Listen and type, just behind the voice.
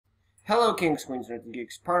Hello, Kings, Queens, Nerds, and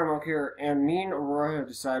Geeks. Partamilk here, and me and Aurora have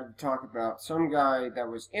decided to talk about some guy that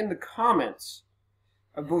was in the comments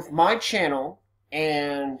of both my channel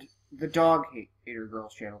and the Dog Hater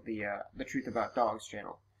Girls channel, the Truth About Dogs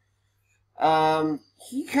channel.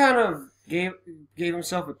 He kind of gave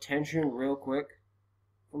himself attention real quick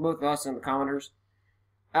from both us and the commenters.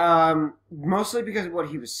 Mostly because of what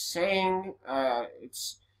he was saying.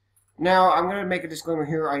 Now, I'm going to make a disclaimer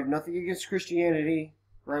here. I have nothing against Christianity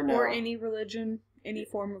right now. Or any religion, any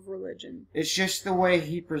form of religion. It's just the way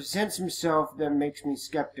he presents himself that makes me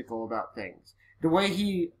skeptical about things. The way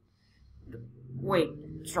he... Wait,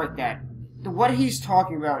 strike that. What he's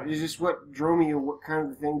talking about is just what drove me, what kind of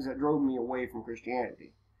the things that drove me away from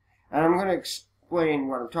Christianity. And I'm going to explain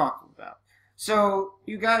what I'm talking about. So,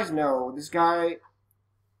 you guys know, this guy,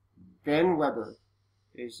 Ben Weber,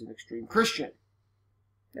 is an extreme Christian.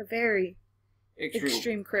 A very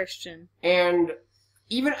extreme Christian. And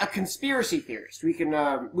even a conspiracy theorist. We can,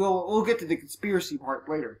 we'll get to the conspiracy part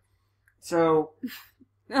later. So...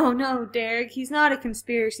 Oh no, Derek, he's not a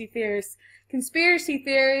conspiracy theorist. Conspiracy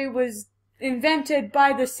theory was invented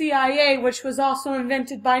by the CIA, which was also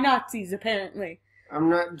invented by Nazis, apparently. I'm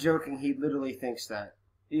not joking, he literally thinks that.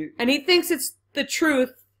 And he thinks it's the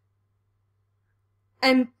truth,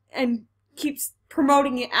 and keeps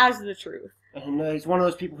promoting it as the truth. And he's one of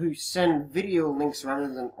those people who send video links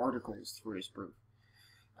rather than articles for his proof.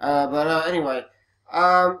 Anyway,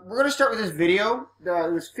 we're going to start with this video.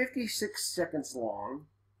 It was 56 seconds long.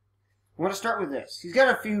 I'm going to start with this. He's got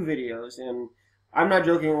a few videos, and I'm not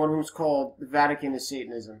joking, one of them is called The Vatican is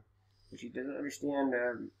Satanism, which he doesn't understand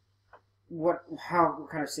what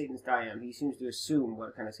kind of Satanist I am. He seems to assume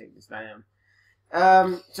what kind of Satanist I am.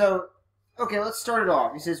 Okay, let's start it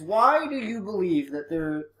off. He says, why do you believe that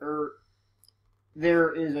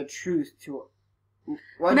there is a truth to it?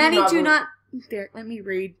 Many do not... There, let me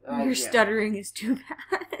read. Your stuttering is too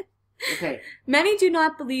bad. Okay. Many do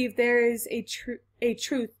not believe there is a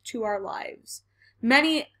truth to our lives.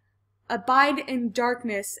 Many abide in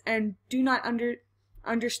darkness and do not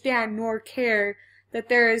understand nor care that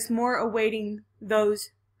there is more awaiting those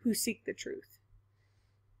who seek the truth.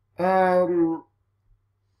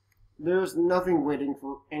 There's nothing waiting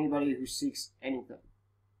for anybody who seeks anything.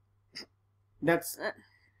 That's...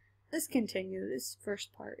 Let's continue. This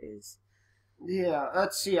first part is... Yeah,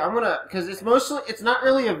 let's see. because it's not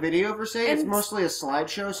really a video per se, it's mostly a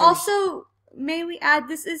slideshow. So also, may we add,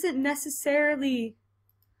 this isn't necessarily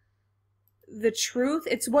the truth,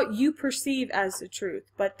 it's what you perceive as the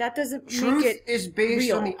truth, but that doesn't make it real. Truth is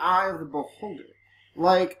based on the eye of the beholder.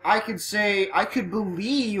 Like, I could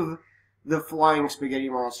believe the flying spaghetti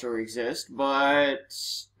monster exists, but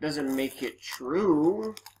doesn't make it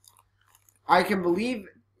true. I can believe...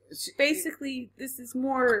 Basically, this is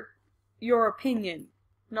more... your opinion,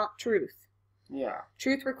 not truth. Yeah.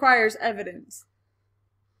 Truth requires evidence.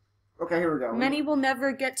 Okay, here we go. Many will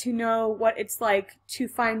never get to know what it's like to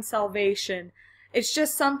find salvation. It's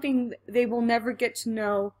just something they will never get to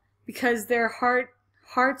know because their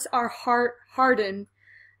hearts are hardened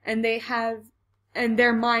and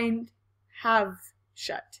their mind have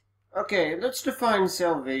shut. Okay, let's define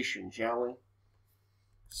salvation, shall we?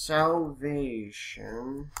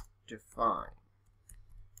 Salvation defined.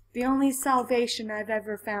 The only salvation I've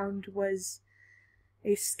ever found was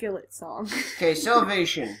a Skillet song. Okay,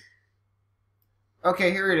 salvation.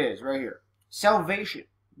 Okay, here it is, right here. Salvation.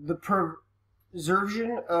 The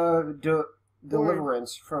preservation of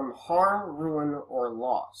deliverance from harm, ruin, or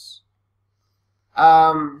loss.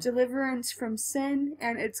 Deliverance from sin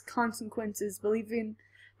and its consequences,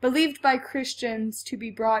 believed by Christians to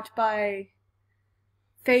be brought by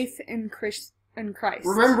faith in Christ.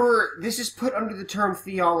 Remember, this is put under the term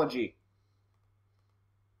theology.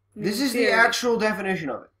 This is the actual definition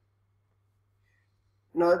of it.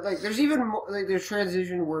 No, like, there's even more, like, there's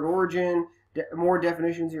transition, word origin, more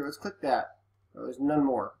definitions here. Let's click that. Oh, there's none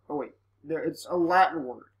more. Oh, wait. It's a Latin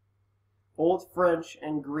word. Old French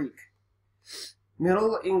and Greek.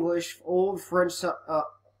 Middle English, Old French,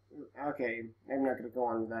 okay, I'm not going to go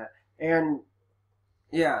on with that. And,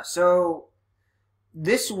 yeah, so,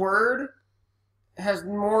 this word has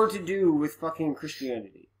more to do with fucking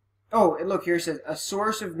Christianity. Oh, and look, here it says, a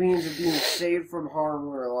source of means of being saved from harm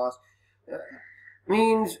or loss.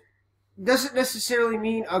 Doesn't necessarily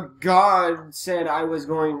mean a God said I was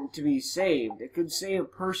going to be saved. It could say a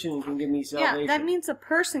person can give me salvation. Yeah, that means a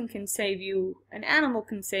person can save you. An animal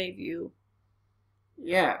can save you.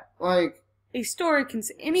 Yeah, like... A story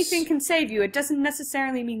anything can save you. It doesn't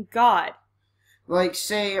necessarily mean God. Like,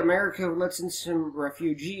 say, America lets in some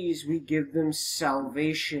refugees, we give them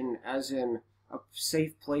salvation, as in a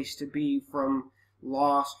safe place to be from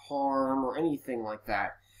loss, harm, or anything like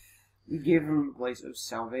that. We give him a place of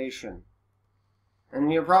salvation.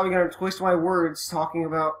 And you're probably going to twist my words talking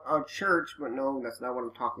about a church, but no, that's not what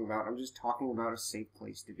I'm talking about. I'm just talking about a safe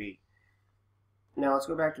place to be. Now, let's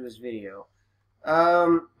go back to this video.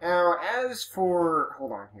 Now, as for...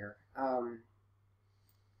 Hold on here.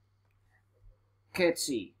 Can't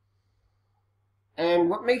see. And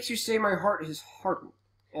what makes you say my heart is hardened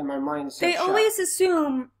and my mind is set They shut? always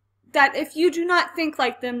assume that if you do not think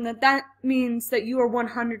like them, that means that you are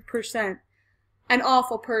 100% an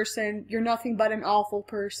awful person. You're nothing but an awful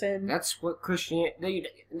person. That's what Christianity...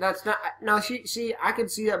 That's not... Now, see, I can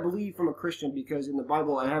see that belief from a Christian because in the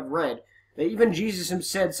Bible I have read that even Jesus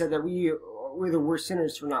himself said that we're the worst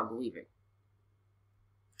sinners for not believing.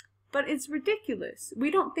 But it's ridiculous.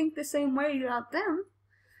 We don't think the same way about them.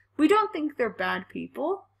 We don't think they're bad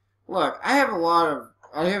people. Look, I have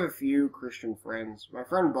a few Christian friends. My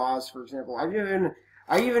friend Boz, for example. I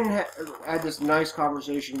even had this nice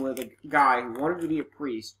conversation with a guy who wanted to be a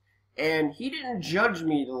priest, and he didn't judge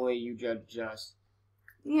me the way you judged us.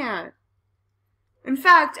 Yeah. In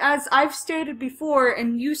fact, as I've stated before,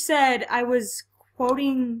 and you said I was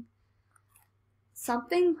quoting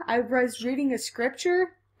something, I was reading a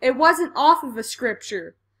scripture. It wasn't off of a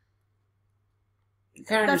scripture. You're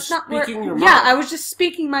kind of That's just not speaking your mind. Yeah, I was just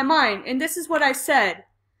speaking my mind, and this is what I said.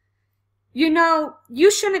 You know, you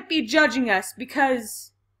shouldn't be judging us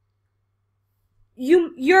because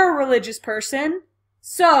you're a religious person,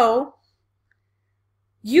 so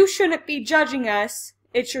you shouldn't be judging us.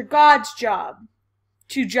 It's your God's job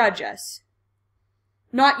to judge us,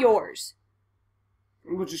 not yours.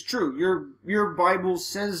 Which is true. Your Bible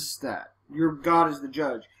says that. Your God is the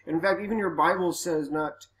judge. In fact, even your Bible says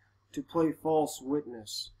not to play false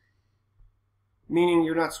witness. Meaning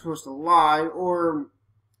you're not supposed to lie or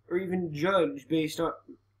even judge based on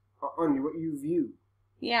what you view.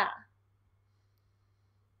 Yeah.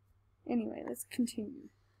 Anyway, let's continue.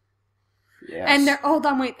 Yes. And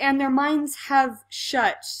and their minds have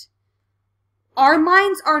shut. Our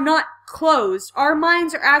minds are not closed. Our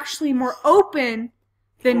minds are actually more open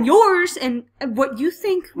than yours and what you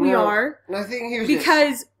think we are. I think here's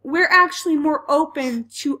because we're actually more open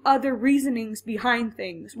to other reasonings behind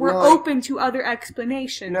things. We're open to other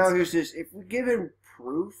explanations. No, here's this. If we're given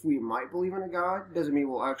proof we might believe in a God, doesn't mean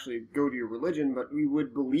we'll actually go to your religion, but we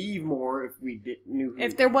would believe more if we knew who.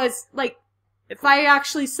 If there was, like, if I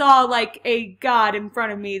actually saw, like, a God in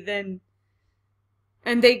front of me, then,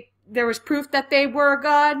 and there was proof that they were a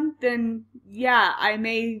God, then, yeah, I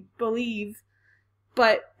may believe,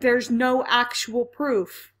 but there's no actual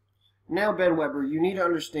proof. Now, Ben Weber, you need to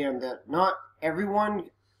understand that not everyone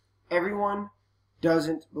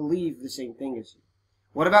doesn't believe the same thing as you.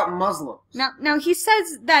 What about Muslims? Now he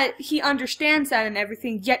says that he understands that and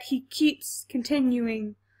everything, yet he keeps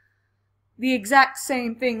continuing the exact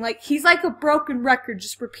same thing. Like, he's like a broken record,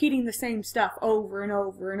 just repeating the same stuff over and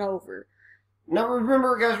over and over. Now,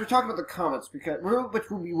 remember, guys, we're talking about the comments, which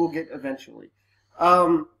we will get eventually.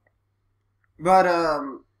 The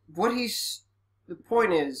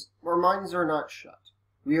point is, our minds are not shut.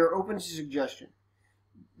 We are open to suggestion.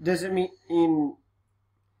 Doesn't mean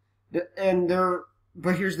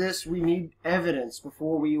but here's this, we need evidence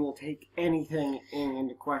before we will take anything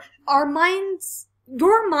into question. Your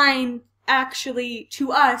mind, actually,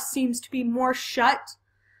 to us, seems to be more shut,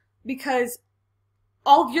 because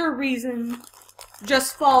all of your reason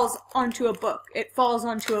just falls onto a book. It falls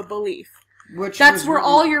onto a belief. That's where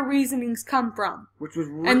all your reasonings come from.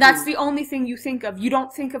 And that's the only thing you think of. You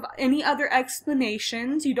don't think of any other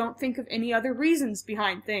explanations. You don't think of any other reasons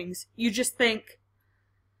behind things. You just think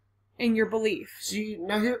in your belief. See,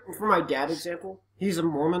 now here, for my dad example, he's a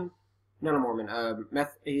Mormon. Not a Mormon.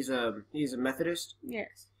 He's a Methodist.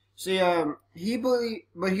 Yes. See, but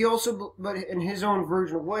in his own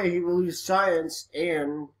version of way, he believes science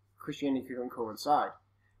and Christianity can coincide.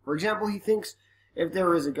 For example, he thinks if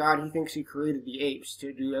there is a God, he thinks he created the apes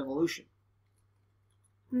to do evolution.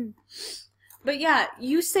 But yeah,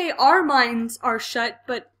 you say our minds are shut,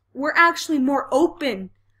 but we're actually more open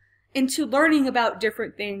into learning about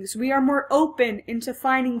different things. We are more open into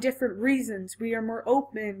finding different reasons. We are more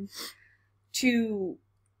open to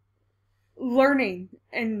learning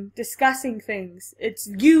and discussing things. It's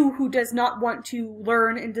you who does not want to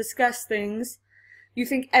learn and discuss things. You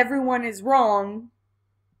think everyone is wrong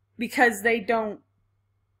because they don't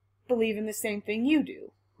believe in the same thing you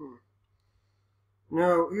do.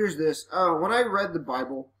 No, here's this. When I read the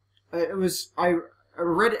Bible, I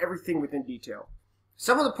read everything within detail.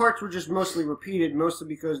 Some of the parts were just mostly repeated, mostly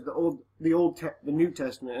because the New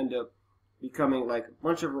Testament ended up becoming like a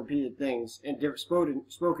bunch of repeated things and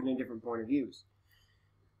spoken in different point of views.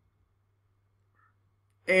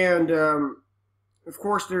 And, of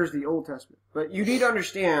course, there's the Old Testament. But you need to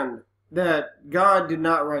understand that God did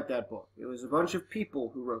not write that book. It was a bunch of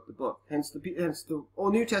people who wrote the book. Hence the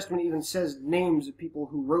Old New Testament even says names of people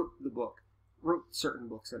who wrote the book, wrote certain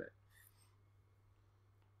books in it.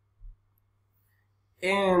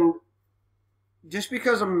 And just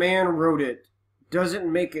because a man wrote it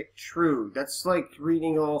doesn't make it true. That's like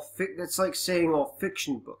reading that's like saying all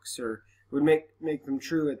fiction books would make them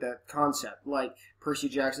true at that concept. Like Percy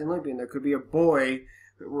Jackson Olympian, there could be a boy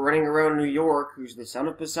running around New York who's the son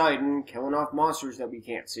of Poseidon, killing off monsters that we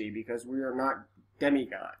can't see because we are not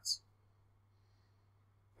demigods.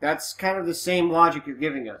 That's kind of the same logic you're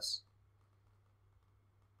giving us.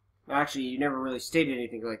 Actually, you never really stated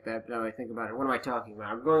anything like that, but now I think about it. What am I talking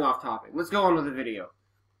about? I'm going off topic. Let's go on with the video.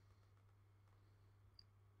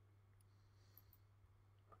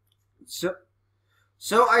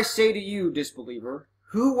 So I say to you, disbeliever,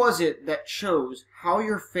 who was it that chose how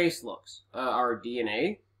your face looks? Our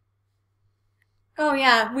DNA? Oh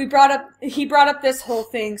yeah, he brought up this whole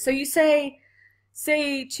thing. So you say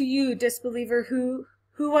to you, disbeliever,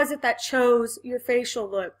 who was it that chose your facial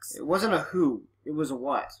looks? It wasn't a who, it was a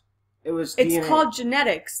what. It was It's DNA. called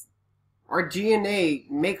genetics. Our DNA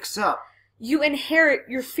makes up. You inherit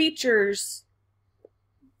your features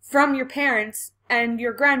from your parents and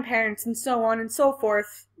your grandparents and so on and so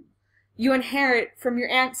forth. You inherit from your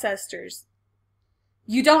ancestors.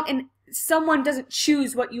 Someone doesn't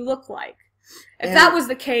choose what you look like. If that was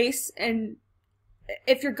the case, and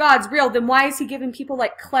if your God's real, then why is he giving people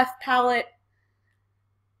like cleft palate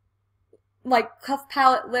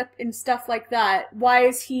lip and stuff like that? Why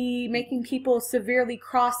is he making people severely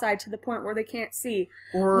cross-eyed to the point where they can't see?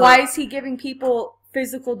 Why is he giving people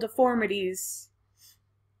physical deformities?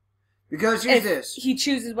 Because here's this. He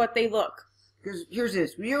chooses what they look. Because here's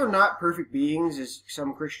this. We are not perfect beings, as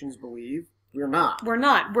some Christians believe. We're not. We're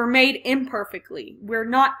not. We're made imperfectly. We're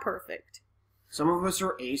not perfect. Some of us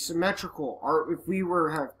are asymmetrical. If we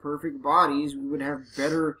have perfect bodies, we would have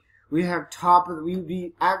better. We would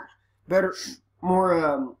be better,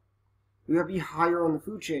 more. We would be higher on the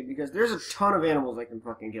food chain because there's a ton of animals that can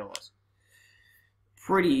fucking kill us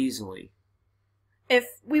pretty easily. If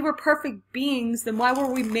we were perfect beings, then why were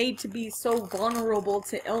we made to be so vulnerable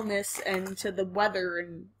to illness and to the weather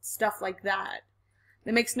and stuff like that?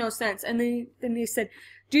 That makes no sense. And then they said,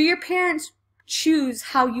 do your parents choose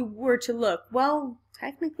how you were to look? Well,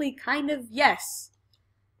 technically, kind of, yes.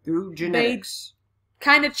 Through genetics. They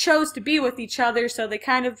kind of chose to be with each other, so they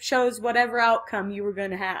kind of chose whatever outcome you were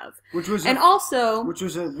going to have. Which was a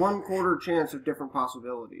 1/4 chance of different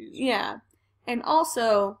possibilities. Yeah. And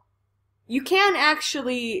also, you can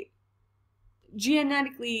actually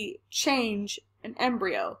genetically change an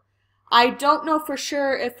embryo. I don't know for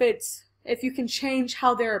sure if you can change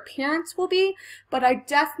how their appearance will be, but I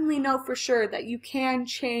definitely know for sure that you can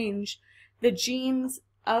change the genes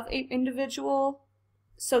of an individual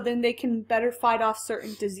so then they can better fight off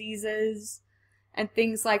certain diseases and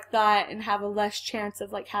things like that and have a less chance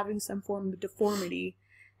of like having some form of deformity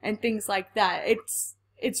and things like that.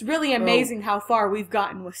 It's really amazing how far we've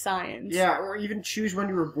gotten with science. Yeah, or even choose when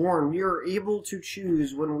you were born. We are able to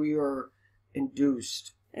choose when we are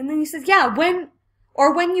induced. And then he says, yeah, when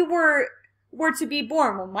you were to be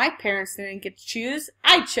born. Well, my parents didn't get to choose.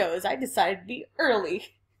 I chose. I decided to be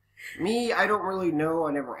early. Me, I don't really know.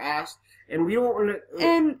 I never asked. And we don't really...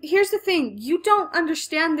 And here's the thing. You don't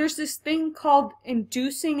understand there's this thing called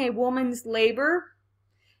inducing a woman's labor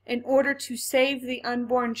in order to save the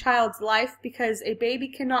unborn child's life because a baby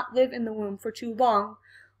cannot live in the womb for too long.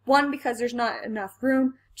 1, because there's not enough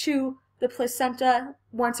room. 2, the placenta,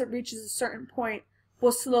 once it reaches a certain point,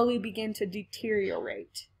 will slowly begin to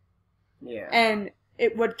deteriorate. Yeah. And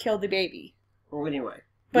it would kill the baby. Well, anyway.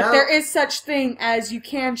 But there is such thing as you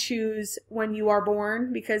can choose when you are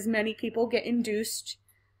born, because many people get induced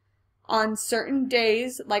on certain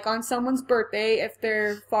days, like on someone's birthday, if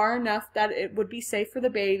they're far enough that it would be safe for the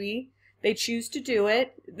baby. They choose to do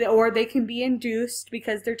it, or they can be induced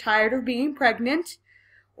because they're tired of being pregnant,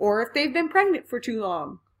 or if they've been pregnant for too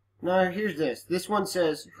long. Now, here's this. This one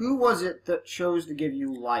says, who was it that chose to give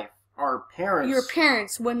you life? Our parents. Your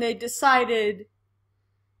parents, when they decided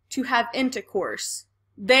to have intercourse,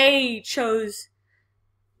 they chose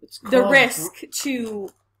the risk to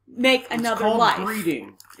make another life.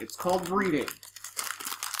 It's called breeding.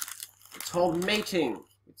 It's called mating.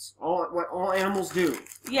 It's what all animals do.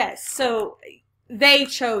 Yes, so they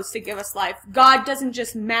chose to give us life. God doesn't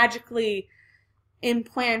just magically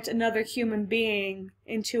implant another human being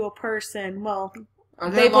into a person. Well,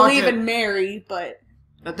 they believe in Mary, but...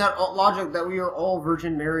 That logic that we are all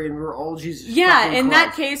Virgin Mary and we're all Jesus. Yeah, in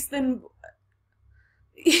that case, then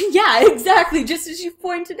Yeah, exactly, just as you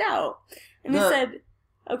pointed out. And he said,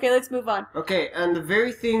 okay, let's move on. Okay, and the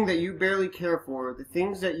very thing that you barely care for, the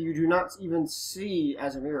things that you do not even see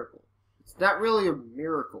as a miracle. It's not really a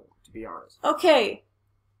miracle, to be honest. Okay,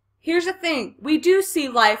 here's the thing. We do see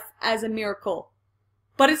life as a miracle.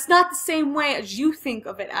 But it's not the same way as you think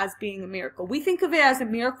of it as being a miracle. We think of it as a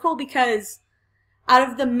miracle because out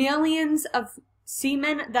of the millions of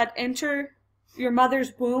semen that enter your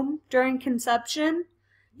mother's womb during conception,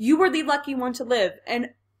 you were the lucky one to live.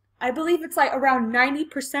 And I believe it's like around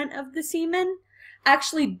 90% of the semen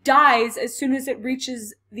actually dies as soon as it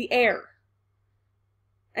reaches the air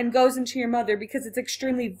and goes into your mother because it's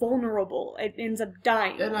extremely vulnerable. It ends up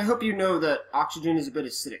dying. And I hope you know that oxygen is a bit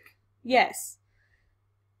acidic. Yes.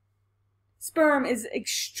 Sperm is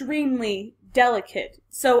extremely delicate.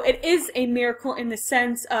 So it is a miracle in the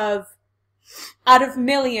sense of, out of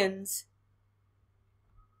millions,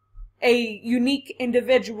 a unique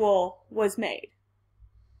individual was made.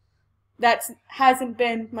 That hasn't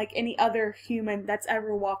been like any other human that's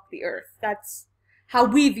ever walked the earth. That's how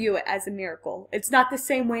we view it as a miracle. It's not the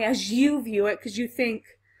same way as you view it, because you think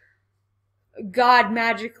God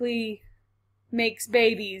magically makes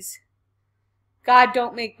babies. God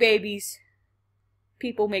don't make babies.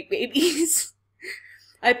 People make babies.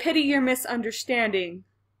 I pity your misunderstanding.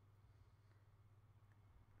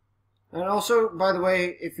 And also, by the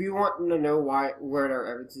way, if you want to know where our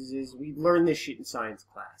evidence is, we learned this shit in science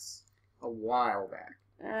class a while back.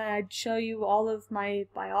 I'd show you all of my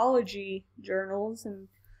biology journals and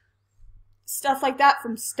stuff like that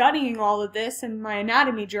from studying all of this, and my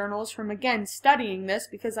anatomy journals from, again, studying this,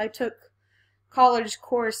 because I took college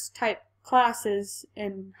course type classes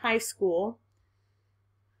in high school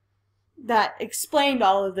that explained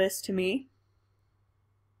all of this to me.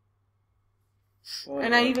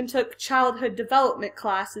 And I even took childhood development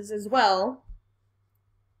classes as well.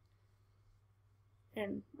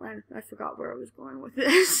 And I forgot where I was going with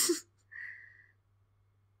this.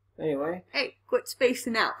 Anyway. Hey, quit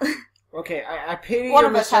spacing out. Okay, I pity One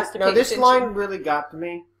your of us has to pay Now, this attention. line really got to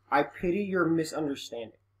me. I pity your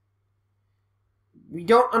misunderstanding. We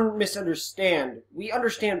don't misunderstand. We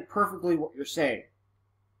understand perfectly what you're saying.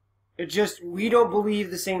 It's just, we don't believe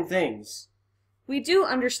the same things. We do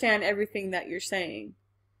understand everything that you're saying.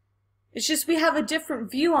 It's just we have a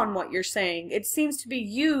different view on what you're saying. It seems to be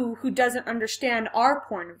you who doesn't understand our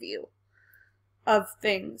point of view of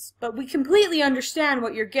things. But we completely understand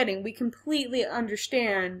what you're getting. We completely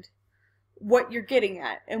understand what you're getting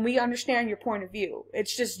at. And we understand your point of view.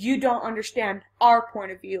 It's just you don't understand our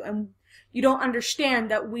point of view. And you don't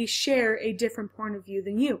understand that we share a different point of view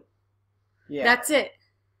than you. Yeah. That's it.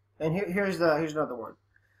 And here's another one.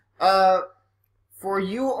 For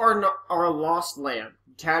you are a lost lamb,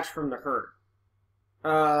 detached from the herd.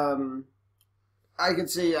 I could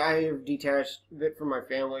say I have detached a bit from my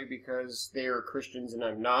family because they are Christians and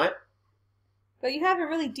I'm not. But you haven't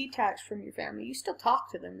really detached from your family. You still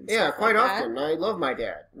talk to them. And Yeah, stuff quite like often. that. I love my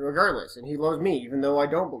dad, regardless, and he loves me, even though I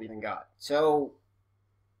don't believe in God. So,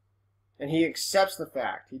 and he accepts the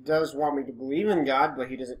fact. He does want me to believe in God, but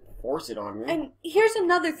he doesn't force it on me. And here's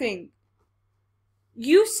another thing.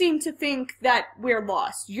 You seem to think that we're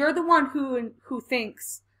lost. You're the one who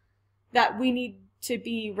thinks that we need to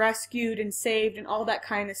be rescued and saved and all that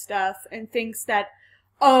kind of stuff, and thinks that,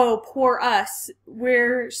 oh, poor us,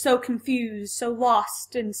 we're so confused, so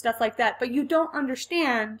lost, and stuff like that. But you don't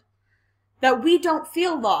understand that we don't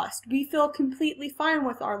feel lost. We feel completely fine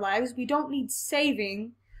with our lives. We don't need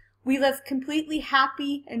saving. We live completely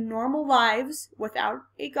happy and normal lives without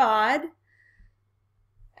a God.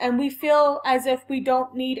 And we feel as if we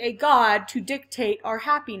don't need a God to dictate our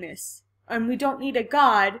happiness. And we don't need a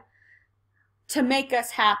God to make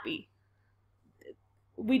us happy.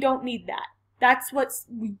 We don't need that. That's what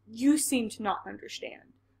you seem to not understand.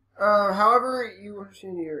 However, you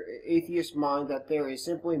understand in your atheist mind that there is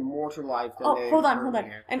simply more to life than hold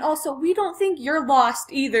on. And also, we don't think you're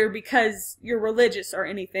lost either because you're religious or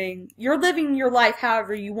anything. You're living your life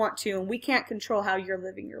however you want to, and we can't control how you're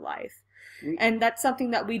living your life. And that's something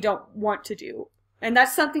that we don't want to do. And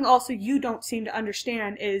that's something also you don't seem to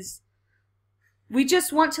understand is we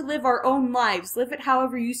just want to live our own lives. Live it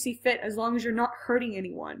however you see fit as long as you're not hurting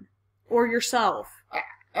anyone or yourself.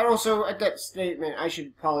 And also, at that statement, I should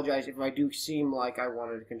apologize if I do seem like I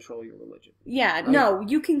wanted to control your religion. Yeah, no,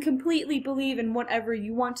 you can completely believe in whatever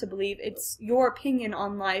you want to believe. It's your opinion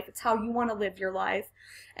on life. It's how you want to live your life.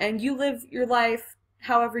 And you live your life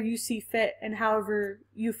however you see fit and however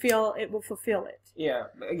you feel it will fulfill it. Yeah,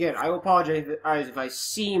 again, I will apologize if I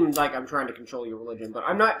seem like I'm trying to control your religion, but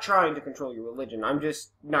I'm not trying to control your religion. I'm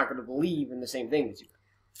just not going to believe in the same thing as you.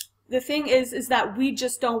 the thing is that we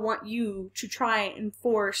just don't want you to try and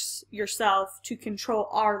force yourself to control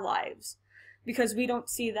our lives. Because we don't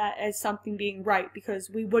see that as something being right. Because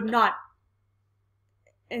we would not,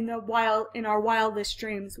 in our wildest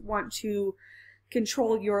dreams, want to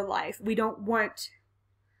control your life. We don't want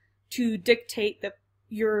to dictate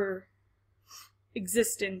your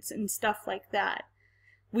existence and stuff like that.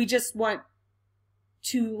 We just want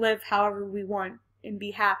to live however we want and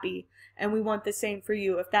be happy, and we want the same for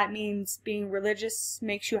you. If that means being religious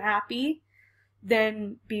makes you happy,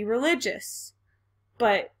 then be religious.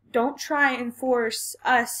 But don't try and force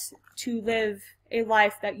us to live a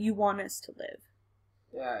life that you want us to live.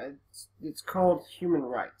 Yeah, it's called human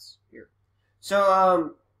rights here.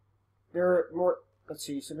 So, there are more, let's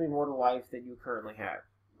see, something more to life that you currently have.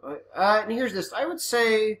 And here's this. I would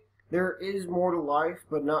say there is more to life,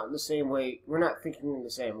 but not in the same way. We're not thinking in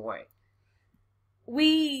the same way.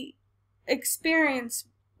 We experience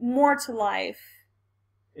more to life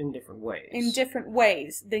in different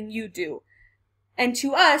ways than you do. And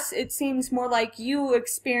to us, it seems more like you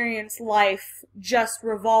experience life just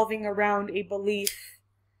revolving around a belief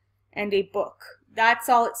and a book. That's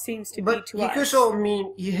all it seems to be to us. But he could also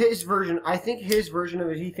mean his version. I think his version of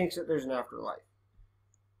it, he thinks that there's an afterlife.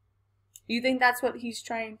 You think that's what he's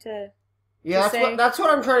trying to Yeah, say? That's what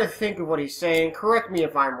I'm trying to think of what he's saying. Correct me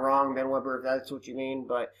if I'm wrong, Ben Weber, if that's what you mean.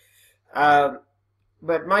 But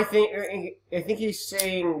my thing, I think he's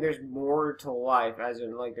saying there's more to life, as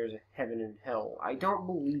in, like, there's a heaven and hell. I don't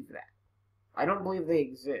believe that. I don't believe they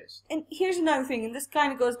exist. And here's another thing, and this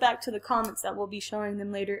kind of goes back to the comments that we'll be showing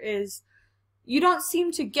them later, is you don't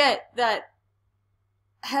seem to get that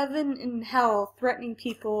heaven and hell threatening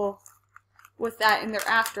people with that in their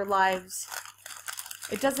afterlives.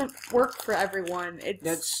 It doesn't work for everyone.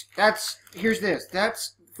 Here's this.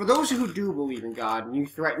 That's, for those who do believe in God, and you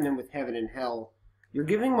threaten them with heaven and hell, you're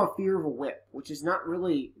giving them a fear of a whip, which is not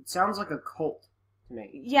really, it sounds like a cult to me.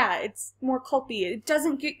 Yeah, it's more culty. It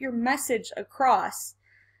doesn't get your message across.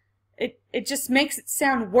 It just makes it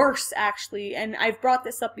sound worse, actually. And I've brought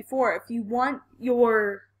this up before. If you want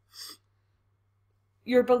your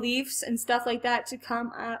beliefs and stuff like that to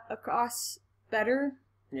come across better,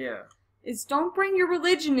 yeah, is don't bring your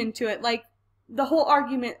religion into it. Like, the whole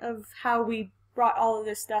argument of how we brought all of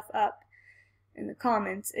this stuff up in the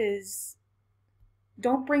comments is,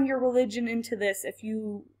 don't bring your religion into this if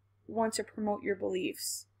you want to promote your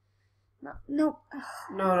beliefs. No.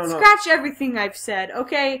 Scratch everything I've said,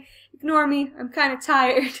 okay? Ignore me. I'm kind of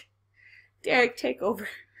tired. Derek, take over.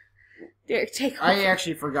 Derek, take over. I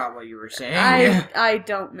actually forgot what you were saying. I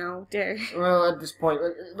don't know, Derek. Well, at this point,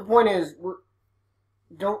 the point is,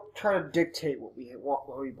 don't try to dictate what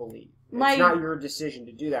we believe. It's not your decision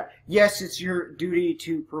to do that. Yes, it's your duty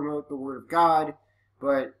to promote the Word of God,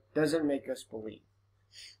 but doesn't make us believe.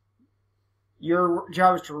 Your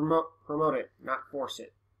job is to promote it, not force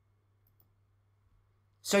it.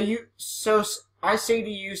 So I say to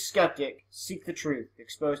you, skeptic, seek the truth,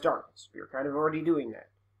 expose darkness. We're kind of already doing that.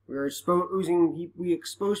 We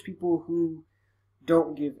expose people who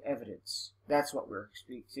don't give evidence. That's what we're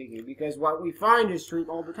seeking, because what we find is truth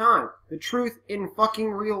all the time. The truth in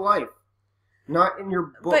fucking real life, not in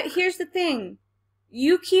your book. But here's the thing.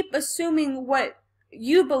 You keep assuming what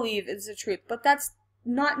you believe is the truth, but that's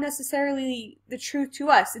not necessarily the truth to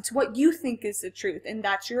us. It's what you think is the truth, and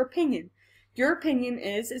that's your opinion. Your opinion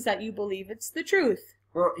is that you believe it's the truth.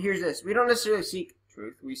 Well, here's this. We don't necessarily seek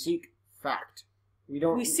truth. We seek fact.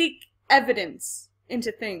 We seek evidence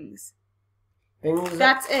into things.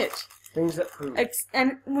 That's it. Things that prove.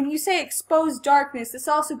 And when you say expose darkness, this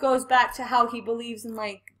also goes back to how he believes in,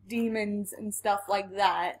 like, demons and stuff like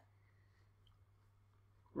that.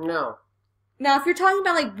 No. Now, if you're talking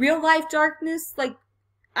about, like, real life darkness, like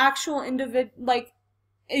actual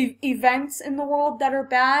events in the world that are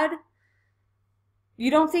bad, you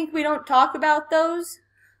don't think we don't talk about those?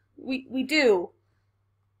 We do.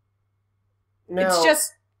 No. It's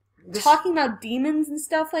just talking about demons and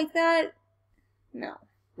stuff like that? No.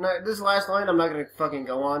 No, this last line I'm not going to fucking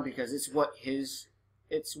go on because it's what his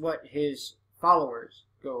followers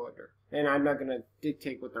go under. And I'm not going to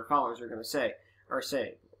dictate what their followers are going to say, or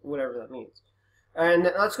say, whatever that means. And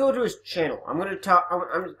let's go to his channel. I'm going to talk,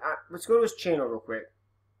 let's go to his channel real quick.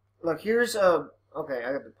 Look, here's okay,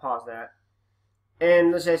 I have to pause that.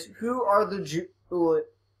 And it says, who are the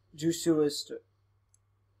Jesuists?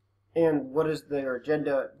 And what is their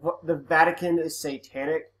agenda? The Vatican is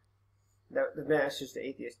satanic. That's just the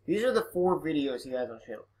atheist. These are the 4 videos he has on the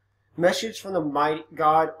channel. Message from the mighty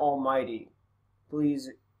God Almighty. Please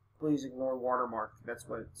ignore watermark. That's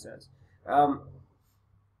what it says.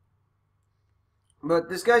 But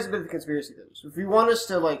this guy's a bit of a conspiracy theorist. If you want us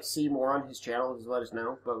to, like, see more on his channel, just let us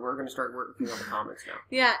know. But we're going to start working on the comments now.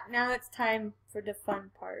 Yeah, now it's time for the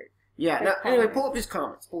fun part. Yeah, now, anyway, pull up his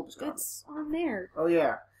comments. It's on there. Oh,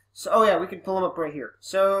 yeah. So, we can pull them up right here.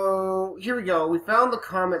 So, here we go. We found the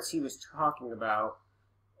comments he was talking about.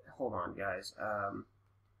 Hold on, guys.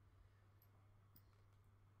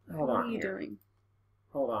 Hold on. What are you doing?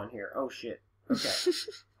 Hold on here. Oh, shit. Okay.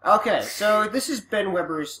 Okay, so this is Ben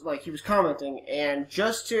Weber's, like, he was commenting, and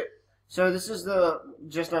so this is the,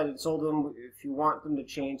 just not insult them, if you want them to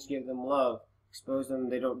change, give them love. Expose them,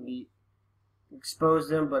 expose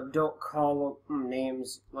them, but don't call them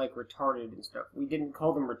names like retarded and stuff. We didn't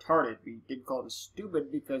call them retarded, we did call them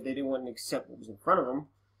stupid because they didn't want to accept what was in front of them.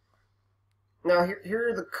 Now, here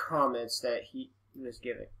are the comments that he was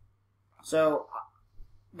giving. So,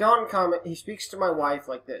 DawnComics, he speaks to my wife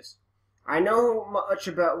like this. I know much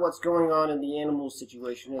about what's going on in the animal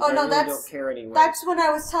situation, as I really don't care anyway. That's when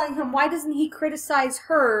I was telling him, why doesn't he criticize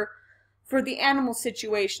her for the animal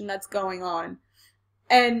situation that's going on?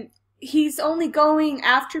 And he's only going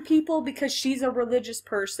after people because she's a religious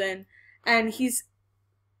person, and he's,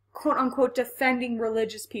 quote-unquote, defending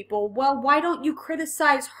religious people. Well, why don't you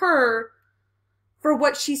criticize her for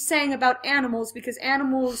what she's saying about animals, because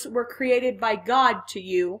animals were created by God to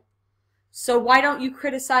you? So why don't you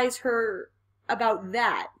criticize her about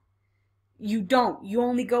that? You don't. You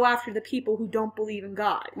only go after the people who don't believe in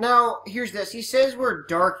God. Now, here's this. He says we're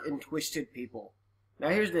dark and twisted people. Now,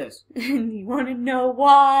 here's this. And you want to know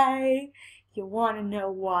why? You want to know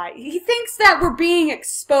why? He thinks that we're being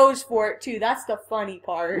exposed for it, too. That's the funny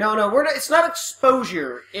part. No, we're not. It's not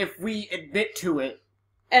exposure if we admit to it.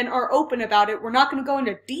 And are open about it. We're not going to go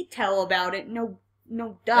into detail about it. No,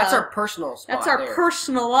 duh. That's our personal spot. That's our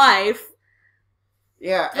personal life.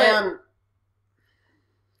 Yeah, and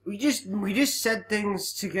we just said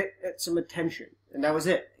things to get some attention, and that was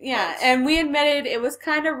it. Yeah, and we admitted it was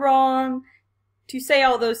kind of wrong to say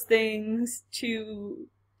all those things, to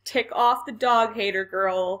tick off the dog hater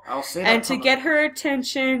girl, I'll say and that to get her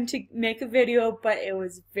attention to make a video, but it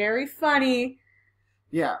was very funny.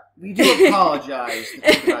 Yeah, we do apologize to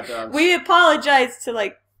people about dogs. We apologize to,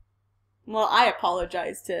 like, well, I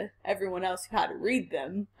apologize to everyone else who had to read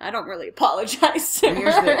them. I don't really apologize to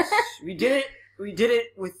Here's her. this. We did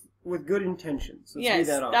it with good intentions. Let's yes,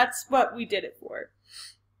 that that's what we did it for.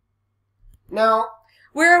 Now,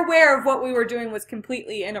 we're aware of what we were doing was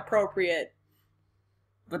completely inappropriate.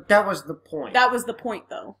 But that was the point. That was the point,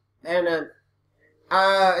 though. And,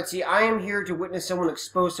 let's see, I am here to witness someone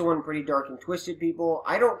expose someone pretty dark and twisted, people.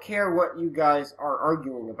 I don't care what you guys are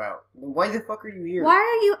arguing about. Then why the fuck are you here? Why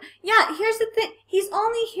are you... Yeah, here's the thing. He's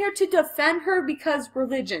only here to defend her because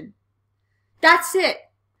religion. That's it.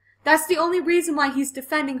 That's the only reason why he's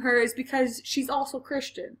defending her, is because she's also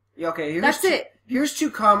Christian. Yeah, okay, that's it. Here's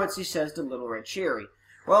two comments he says to Little Red Cherry.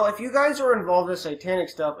 Well, if you guys are involved in satanic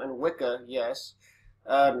stuff and Wicca, yes.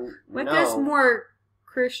 Wicca's more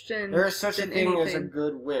Christian. There is such a thing anything. as a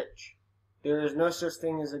good witch. There is no such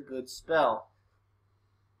thing as a good spell.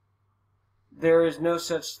 There is no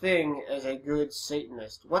such thing as a good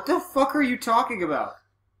Satanist. What the fuck are you talking about?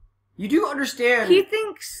 You do understand. He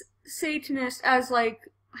thinks Satanist as, like,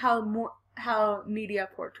 how media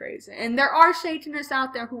portrays it. And there are Satanists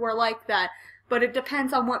out there who are like that, but it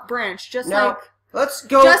depends on what branch. Let's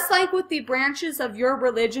go. Just like with the branches of your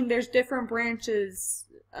religion, there's different branches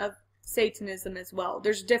of Satanism as well.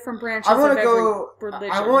 There's different branches of every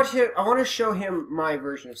religion. I want to show him my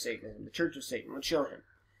version of Satanism, the Church of Satan. Let's show him.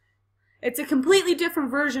 It's a completely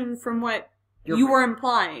different version from what you were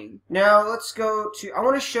implying. Now let's go to. I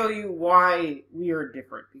want to show you why we are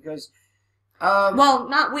different, because. Well,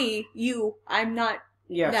 not we, you. I'm not.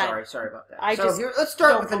 Yeah, sorry about that. Let's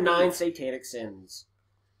start with the 9 satanic sins.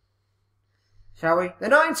 Shall we? The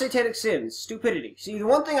 9 satanic sins. Stupidity. See, the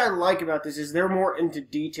one thing I like about this is they're more into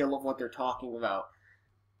detail of what they're talking about.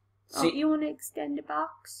 See, you want to extend the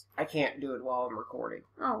box? I can't do it while I'm recording.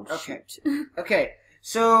 Oh, okay. shoot. Okay,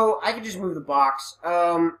 so I can just move the box.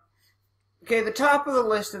 Okay, the top of the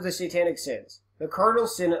list of the satanic sins. The cardinal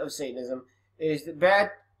sin of Satanism is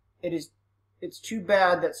that it's too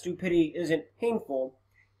bad that stupidity isn't painful.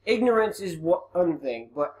 Ignorance is one thing,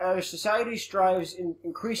 but our society strives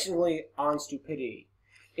increasingly on stupidity.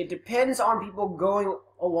 It depends on people going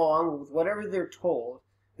along with whatever they're told.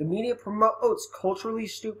 The media promotes culturally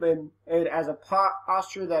stupid and as a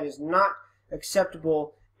posture that is not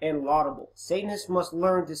acceptable and laudable. Satanists must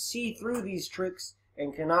learn to see through these tricks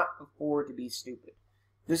and cannot afford to be stupid.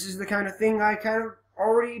 This is the kind of thing I kind of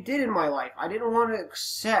already did in my life. I didn't want to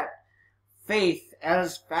accept faith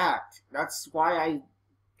as fact. That's why I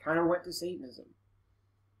kind of went to Satanism.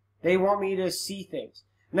 They want me to see things.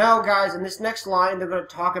 Now, guys, in this next line, they're going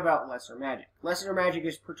to talk about lesser magic. Lesser magic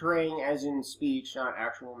is portraying as in speech, not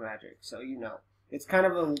actual magic. So, you know. It's kind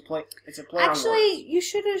of a play. It's a play on words. Actually, you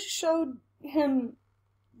should have showed him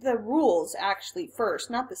the rules, actually, first,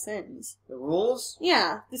 not the sins. The rules?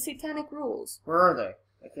 Yeah, the satanic rules. Where are they?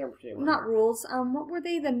 I can't pretend. Not rules. What were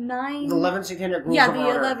they? The 9... The 11 satanic rules Yeah, of the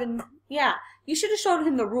honor. 11... Yeah. You should have showed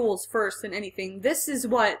him the rules first than anything. This is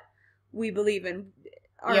what we believe in.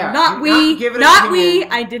 Or Yeah, not do we. not give an Not we.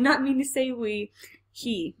 opinion. I did not mean to say we.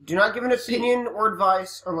 He. Do not give an opinion or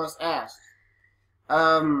advice unless asked.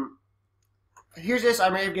 Here's this. I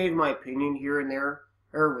may have gave my opinion here and there,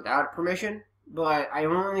 or without permission, but I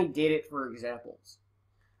only did it for examples.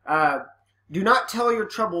 Do not tell your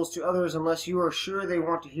troubles to others unless you are sure they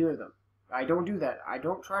want to hear them. I don't do that. I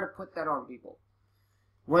don't try to put that on people.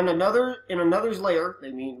 When in another's lair,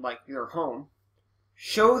 they mean like their home,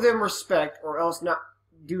 show them respect, or else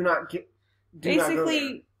do not go there.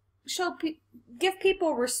 Basically, give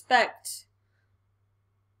people respect.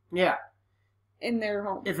 Yeah. In their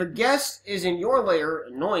home. If a guest is in your lair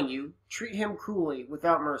annoying you, treat him cruelly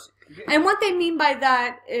without mercy. And what they mean by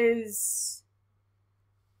that is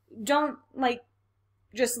don't, like,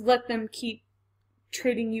 just let them keep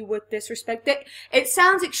treating you with disrespect. It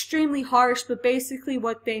sounds extremely harsh, but basically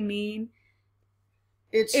what they mean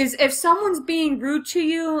is if someone's being rude to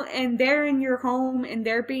you and they're in your home and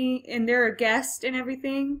they're a guest and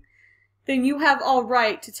everything, then you have all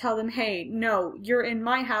right to tell them, hey, no, you're in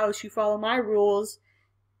my house, you follow my rules,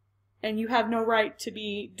 and you have no right to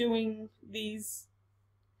be doing these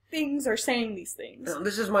things or saying these things. Now,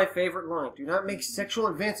 this is my favorite line. Do not make sexual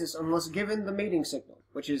advances unless given the mating signal,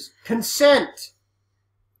 which is consent.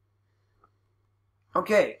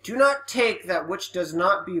 Okay, do not take that which does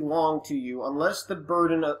not belong to you unless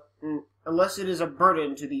it is a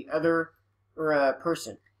burden to the other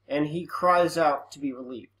person, and he cries out to be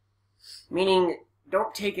relieved. Meaning,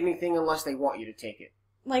 don't take anything unless they want you to take it.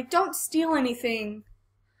 Like, don't steal anything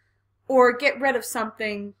or get rid of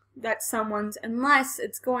something that's someone's unless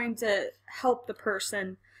it's going to help the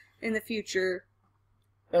person in the future.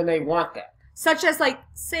 And they want that. Such as, like,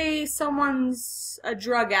 say someone's a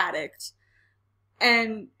drug addict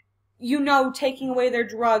and you know taking away their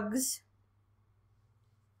drugs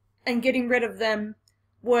and getting rid of them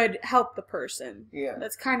would help the person. Yeah.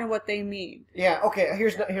 That's kind of what they mean. Yeah, okay,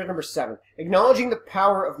 here's number 7. Acknowledging the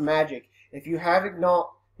power of magic. If you have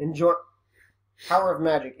power of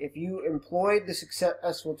magic, if you employed the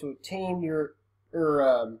successful to attain your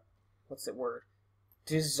what's that word?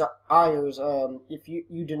 Desires, if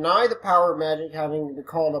you deny the power of magic having been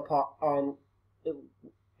called upon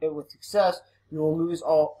it with success, you will lose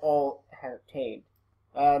all have obtained.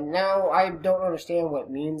 Now, I don't understand what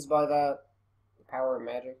it means by that. Power of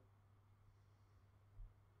magic.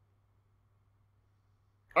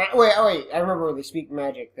 Wait, I remember when they speak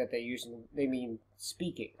magic that they mean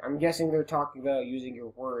speaking. I'm guessing they're talking about using your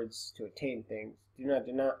words to attain things. Do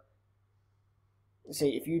not say,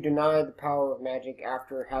 if you deny the power of magic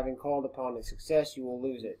after having called upon its success, you will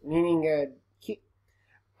lose it. Meaning,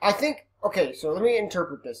 I think, okay, so let me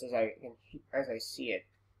interpret this as I see it.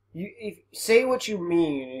 If say what you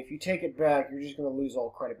mean, and if you take it back, you're just going to lose all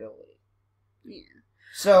credibility. Yeah.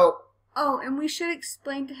 So. Oh, and we should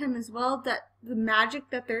explain to him as well that the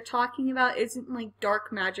magic that they're talking about isn't like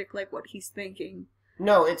dark magic like what he's thinking.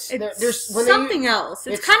 No, it's there's something else.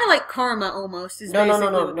 It's kind of like karma almost. No.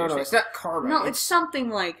 It's not karma. No, it's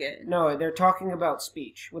something like it. No, they're talking about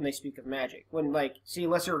speech when they speak of magic. When see,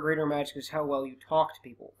 lesser or greater magic is how well you talk to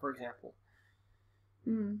people, for example.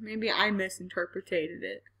 Maybe I misinterpreted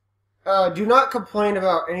it. Do not complain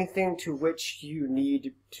about anything to which you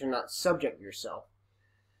need to not subject yourself.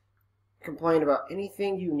 Complain about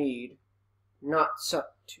anything you need, not to.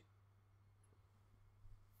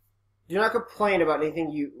 Do not complain about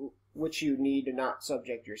anything which you need to not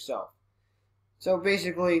subject yourself. So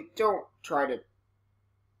basically, don't try to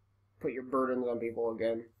put your burdens on people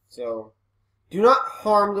again. So, do not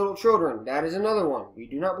harm little children. That is another one. We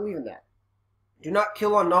do not believe in that. Do not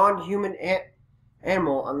kill a non-human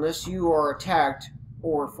animal unless you are attacked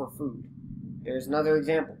or for food. There's another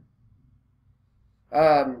example.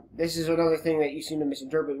 This is another thing that you seem to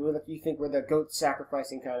misinterpret. You think we're the goat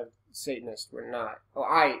sacrificing kind of Satanist. We're not.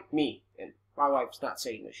 Oh, me, and my wife's not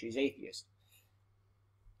Satanist. She's atheist.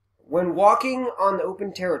 When walking on the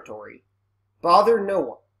open territory, bother no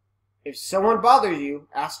one. If someone bothers you,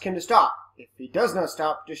 ask him to stop. If he does not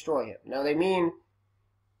stop, destroy him. Now they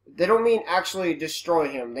don't mean actually destroy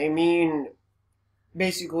him. They mean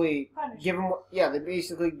basically give him. They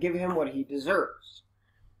basically give him what he deserves,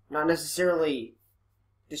 not necessarily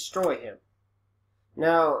destroy him.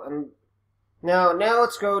 Now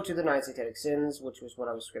let's go to the 9 satanic sins, which was what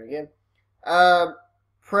I was going to give.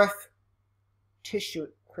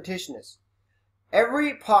 Practitioners.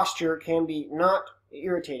 Every posture can be not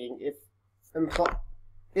irritating if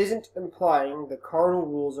isn't implying the cardinal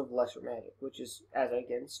rules of lesser magic, which is, as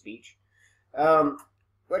again, speech.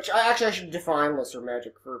 Which I should define lesser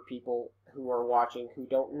magic for people who are watching who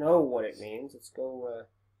don't know what it means. Let's go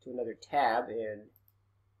to another tab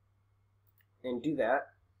and do that.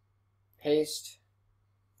 Paste.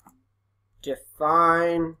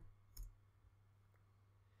 Define.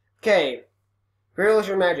 Okay. Greater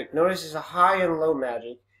lesser magic. Notice it's a high and low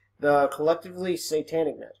magic. The collectively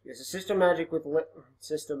satanic magic. It's a system magic with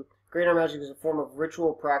system. Greater magic is a form of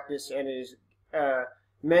ritual practice and is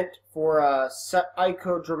meant for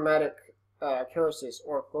psychodramatic kerasis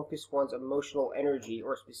or focus one's emotional energy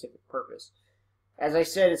or specific purpose. As I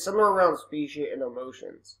said, it's somewhere around speech and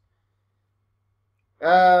emotions.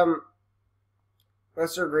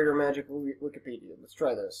 Lesser greater magic Wikipedia. Let's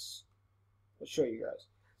try this. Let's show you guys.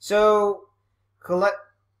 So,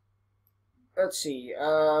 let's see.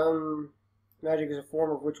 Magic is a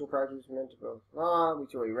form of ritual practice meant to both. We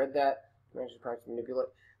already read that. Magic is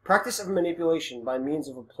practice of manipulation by means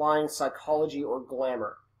of applying psychology or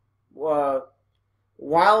glamour.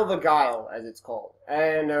 While the guile, as it's called.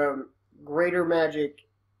 And greater magic.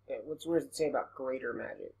 What does it say about greater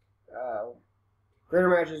magic? Greater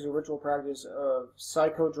magic is a ritual practice of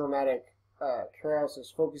psychodramatic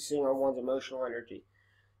kerasis, focusing on one's emotional energy.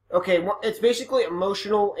 Okay, it's basically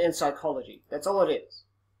emotional and psychology. That's all it is.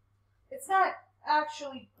 It's not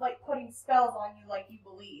actually like putting spells on you like you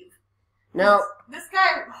believe. Now, this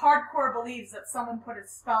guy hardcore believes that someone put a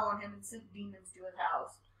spell on him and sent demons to his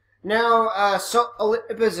house. Now,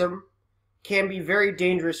 solipsism can be very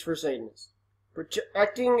dangerous for Satanists.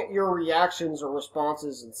 Projecting your reactions or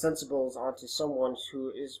responses and sensibles onto someone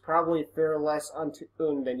who is probably far less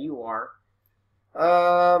untuned than you are,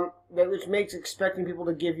 which makes expecting people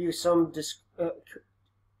to give you some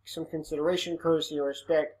consideration, courtesy, or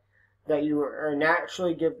respect that you are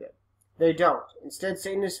naturally give them. They don't. Instead,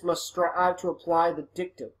 Satanists must strive to apply the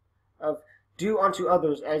dictum of do unto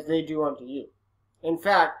others as they do unto you. In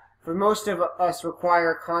fact, for most of us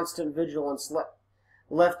require constant vigilance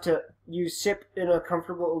left to you sip in a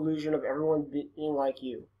comfortable illusion of everyone being like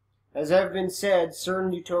you. As have been said,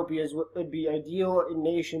 certain utopias would be ideal in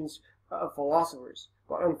nations of philosophers.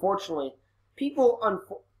 But unfortunately, people,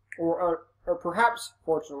 or perhaps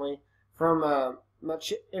fortunately, from a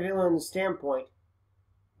Machiavellian standpoint,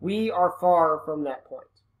 we are far from that point.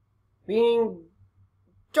 Meaning,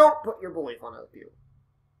 don't put your belief on other people.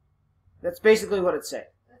 That's basically what it's saying.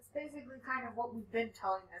 That's basically kind of what we've been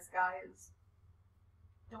telling this guy is,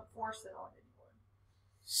 don't force it on anyone.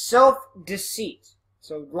 Self-deceit.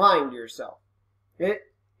 So lying to yourself.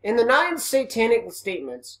 In the 9 satanic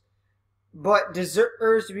statements, but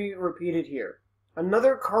deserves to be repeated here.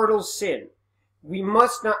 Another cardinal sin. We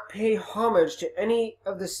must not pay homage to any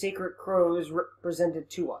of the sacred crows represented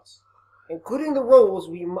to us, including the roles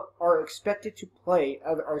we are expected to play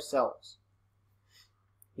of ourselves.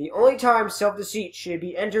 The only time self-deceit should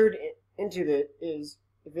be entered into it is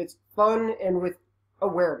if it's fun and with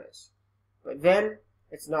awareness. But then,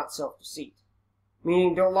 it's not self-deceit.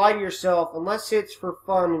 Meaning, don't lie to yourself unless it's for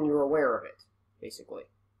fun and you're aware of it, basically.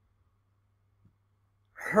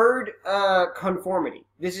 Herd conformity.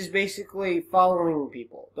 This is basically following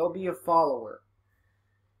people. Don't be a follower.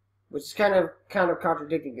 Which is kind of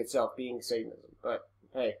contradicting itself, being Satanism. But,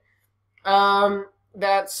 hey.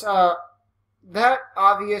 That's, that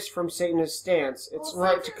obvious from Satanist stance. It's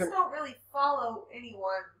right to... don't really follow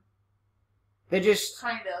anyone. They just...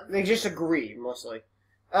 Kind of. They just agree, mostly.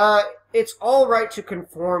 It's all right to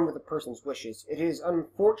conform with a person's wishes. It is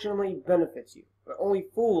unfortunately benefits you. But only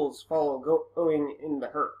fools follow going in the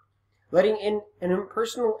herd. Letting in an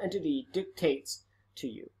impersonal entity dictates to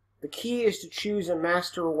you. The key is to choose a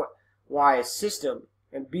master-wise system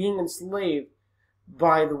and being enslaved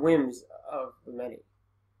by the whims of the many.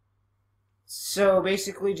 So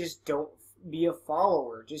basically just don't be a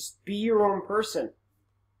follower. Just be your own person.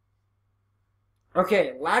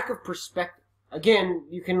 Okay, lack of perspective. Again,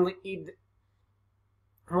 you can lead...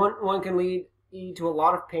 One can lead to a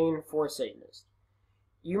lot of pain for a Satanist.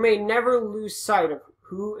 You may never lose sight of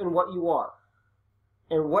who and what you are,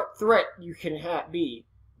 and what threat you can be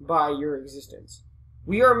by your existence.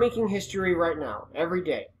 We are making history right now, every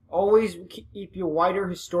day. Always keep your wider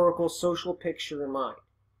historical social picture in mind.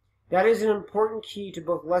 That is an important key to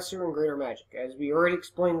both lesser and greater magic, as we already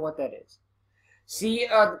explained what that is. See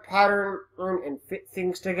the pattern and fit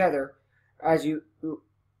things together as you...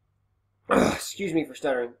 excuse me for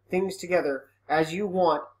stuttering. Things together as you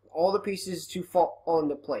want all the pieces to fall on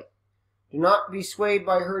the plate. Do not be swayed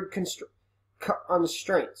by herd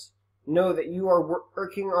constraints. Know that you are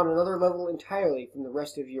working on another level entirely from the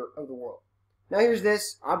rest of the world. Now here's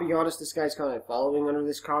this. I'll be honest, this guy's kind of following under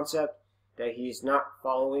this concept that he's not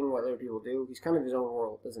following what other people do. He's kind of his own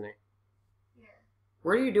world, isn't he? Yeah.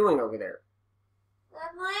 What are you doing over there?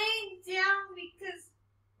 I'm laying down because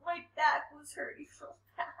my back was hurting so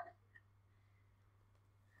bad.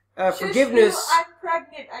 Forgiveness. Shush, I'm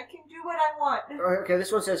pregnant. I can do what I want. Okay,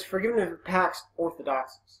 this one says, forgiveness packs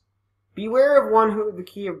orthodoxies. Beware of one who the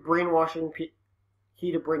key to brainwash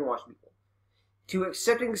people. To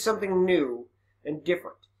accepting something new and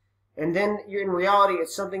different. And then in reality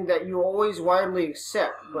it's something that you always widely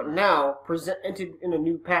accept, but now presented in a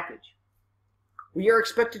new package. We are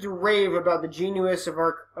expected to rave about the genius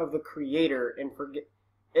of the creator and forget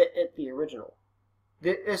it the original.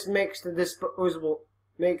 This makes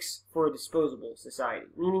for a disposable society.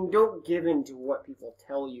 Meaning, don't give in to what people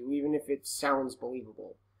tell you, even if it sounds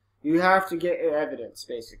believable. You have to get evidence,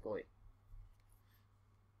 basically.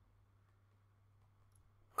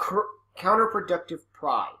 Counterproductive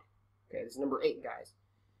pride. Okay, this is number 8, guys.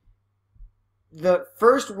 The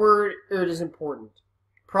first word is important.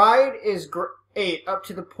 Pride is great up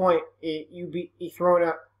to the point you be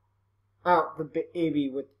thrown out the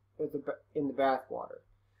baby in the bathwater.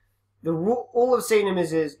 The rule of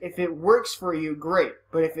Satanism is if it works for you, great.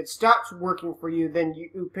 But if it stops working for you, then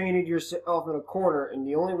you painted yourself in a corner, and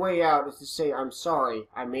the only way out is to say, I'm sorry,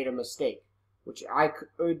 I made a mistake. Which I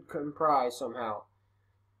could comprise somehow.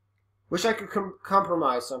 Wish I could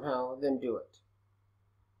compromise somehow, then do it.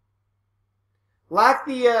 Lack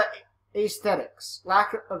of aesthetics.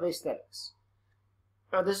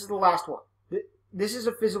 This is the last one. This is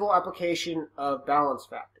a physical application of balance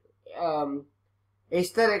factor.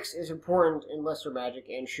 Aesthetics is important in lesser magic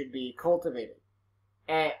and should be cultivated.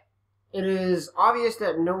 It is obvious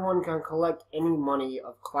that no one can collect any money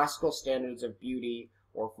of classical standards of beauty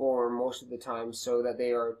or form most of the time, so that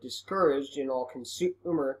they are discouraged in all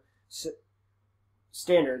consumer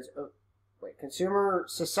standards of consumer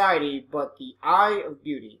society, but the eye of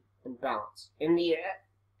beauty and balance. In the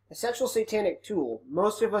essential satanic tool,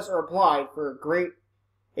 most of us are applied for a great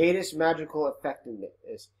magical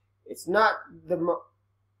effectiveness. It's not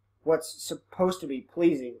what's supposed to be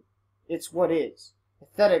pleasing. It's what is.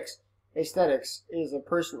 Aesthetics is a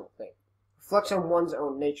personal thing. Reflects on one's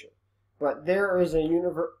own nature. But there is a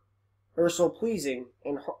universal pleasing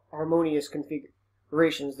and harmonious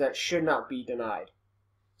configurations that should not be denied.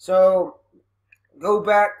 So, go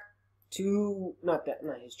back to, not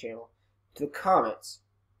his channel, to the comments.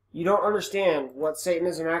 You don't understand what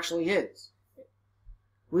Satanism actually is.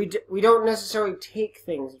 We don't necessarily take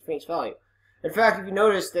things at face value. In fact, if you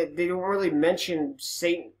notice that they don't really mention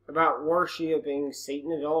Satan, about worshiping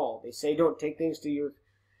Satan at all. They say don't take things to your...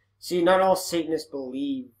 See, not all Satanists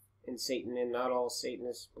believe in Satan, and not all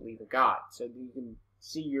Satanists believe in God. So you can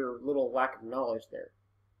see your little lack of knowledge there.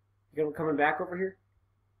 You coming back over here?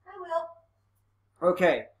 I will.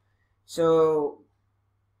 Okay.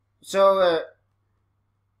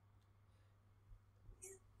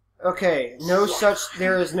 Okay,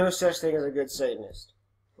 there is no such thing as a good Satanist.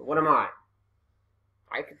 But what am I?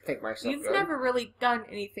 I can think myself You've good. never really done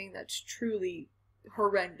anything that's truly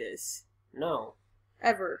horrendous. No.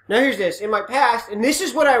 Ever. Now here's this. In my past, and this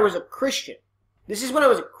is when I was a Christian.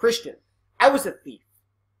 I was a thief.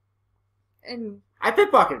 And I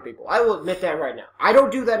pickpocketed people. I will admit that right now. I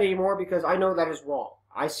don't do that anymore because I know that is wrong.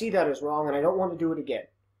 I see that as wrong, and I don't want to do it again.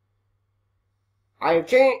 I have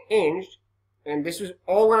changed, and this was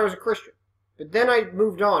all when I was a Christian. But then I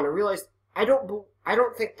moved on and realized I don't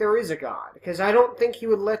think there is a God, because I don't think he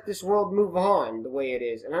would let this world move on the way it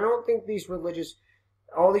is. And I don't think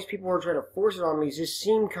all these people who are trying to force it on me just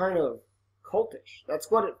seem kind of cultish.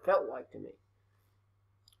 That's what it felt like to me.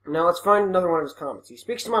 Now let's find another one of his comments. He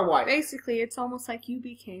speaks to my wife. basically, it's almost like you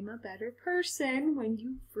became a better person when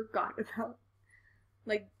you forgot about,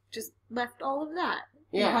 just left all of that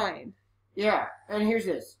behind. Yeah, and here's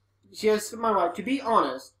this. She says to my wife, to be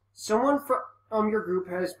honest, someone from your group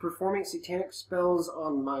has performing satanic spells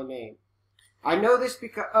on my name. I know this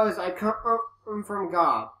because I come from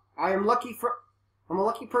God. I'm a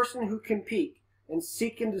lucky person who can peek and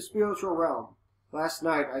seek into the spiritual realm. Last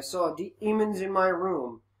night I saw demons in my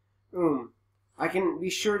room. I can be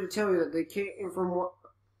sure to tell you that they came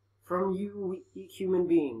from you human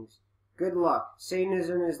beings. Good luck.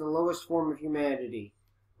 Satanism is the lowest form of humanity.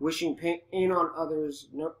 Wishing pain on others,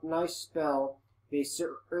 nice spell. They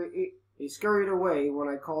scurried away when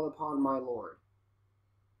I called upon my Lord.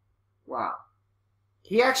 Wow.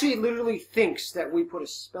 He actually literally thinks that we put a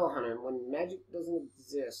spell on him when magic doesn't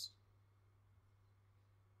exist.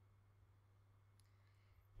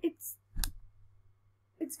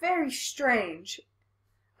 It's very strange.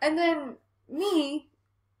 And then me,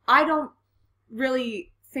 I don't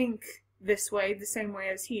really think this way, the same way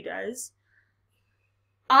as he does.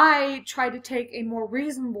 I try to take a more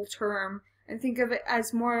reasonable term and think of it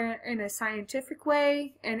as more in a scientific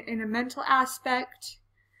way and in a mental aspect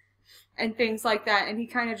and things like that. And he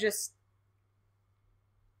kind of just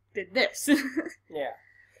did this. Yeah.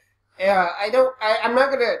 Yeah, I'm not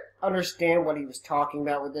going to understand what he was talking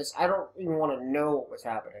about with this. I don't even want to know what was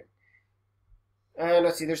happening. And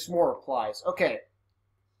let's see, there's some more replies. Okay.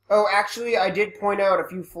 Oh, actually, I did point out a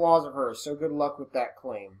few flaws of hers, so good luck with that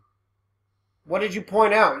claim. What did you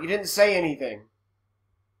point out? You didn't say anything.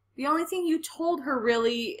 The only thing you told her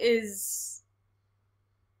really is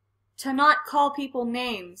to not call people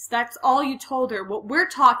names. That's all you told her. What we're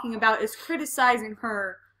talking about is criticizing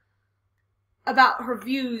her about her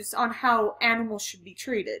views on how animals should be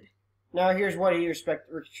treated. Now here's what he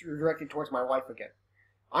directed towards my wife again.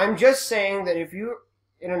 I'm just saying that if you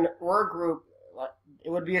were a group,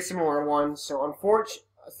 it would be a similar one. So unfortunately,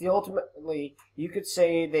 ultimately, you could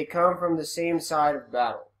say they come from the same side of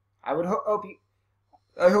battle. I hope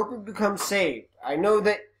you become saved. I know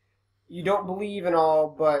that you don't believe in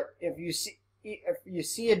all, but if you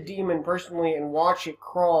see a demon personally and watch it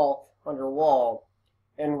crawl under a wall,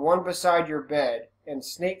 and one beside your bed, and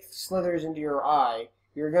snake slithers into your eye,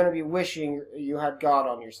 you're going to be wishing you had God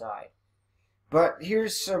on your side. But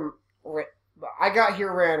here's some... I got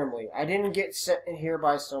here randomly. I didn't get sent here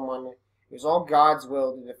by someone. It was all God's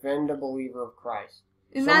will to defend a believer of Christ.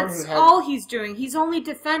 And that's all he's doing. He's only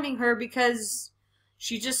defending her because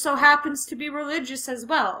she just so happens to be religious as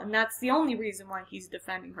well. And that's the only reason why he's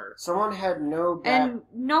defending her. Someone had no... And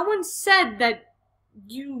no one said that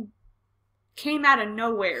you came out of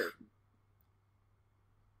nowhere.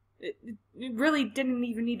 It really didn't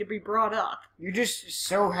even need to be brought up. You just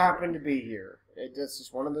so happen to be here. It's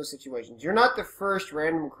just one of those situations. You're not the first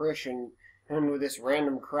random Christian who this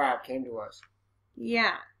random crap came to us.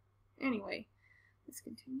 Yeah. Anyway, let's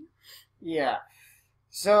continue. Yeah.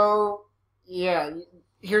 So, yeah.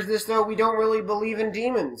 Here's this, though. We don't really believe in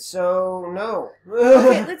demons, so no.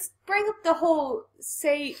 Okay, let's bring up the whole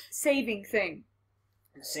saving thing.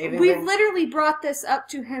 We've literally brought this up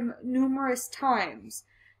to him numerous times.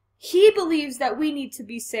 He believes that we need to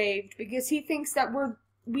be saved because he thinks that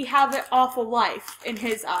we have an awful life in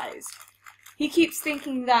his eyes. He keeps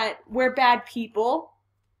thinking that we're bad people,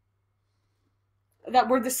 that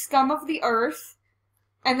we're the scum of the earth,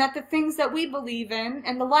 and that the things that we believe in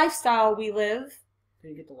and the lifestyle we live Did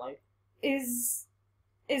you get the light? is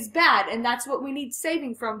bad, and that's what we need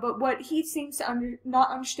saving from. But what he seems to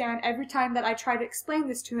not understand every time that I try to explain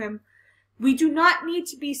this to him, we do not need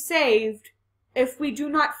to be saved if we do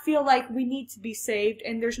not feel like we need to be saved,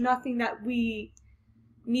 and there's nothing that we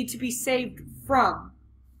need to be saved from.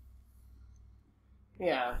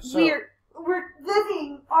 Yeah, so... We're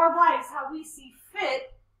living our lives how we see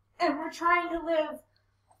fit, and we're trying to live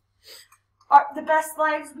the best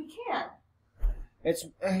lives we can.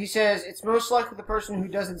 He says, it's most likely the person who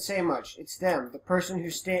doesn't say much. It's them. The person who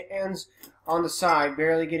stands on the side,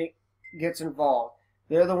 barely gets involved.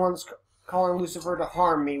 They're the ones calling Lucifer to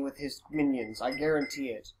harm me with his minions. I guarantee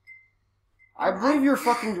it. I believe you're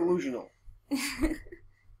fucking delusional.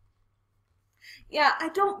 Yeah, I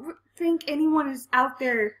don't think anyone is out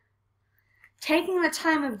there taking the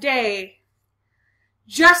time of day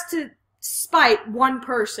just to spite one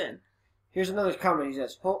person. Here's another comment. He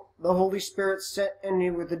says, the Holy Spirit sent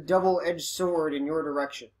me with a double-edged sword in your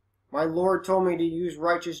direction. My Lord told me to use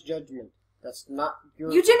righteous judgment. That's not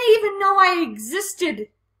your... You didn't even know I existed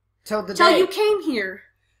till you came here.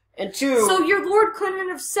 And two... So your Lord couldn't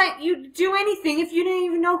have sent you to do anything if you didn't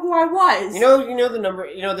even know who I was. You know the number...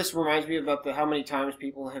 You know, this reminds me about how many times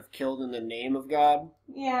people have killed in the name of God?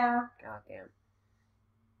 Yeah.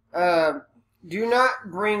 Goddamn. Do not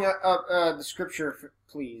bring up the scripture,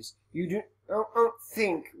 please. You don't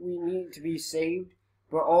think we need to be saved,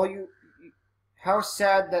 but how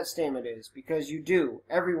sad that statement is, because you do.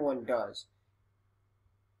 Everyone does.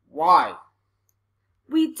 Why?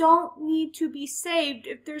 We don't need to be saved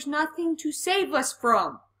if there's nothing to save us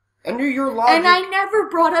from. Under your logic... And I never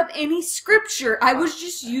brought up any scripture. I was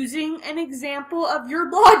just using an example of your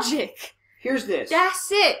logic. Here's this. That's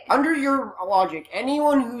it. Under your logic,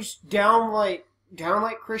 anyone who's downright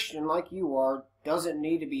Christian like you are doesn't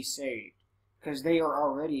need to be saved. Because they are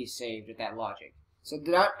already saved at that logic. So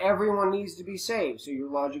not everyone needs to be saved. So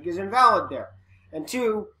your logic is invalid there. And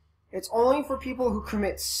two, it's only for people who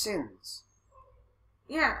commit sins.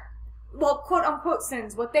 Yeah. Well, quote-unquote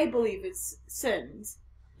sins, what they believe is sins.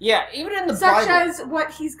 Yeah, even in the Such Bible. as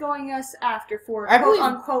what he's going us after for, I believe-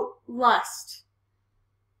 quote-unquote lust.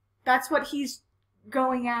 That's what he's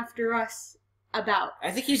going after us about.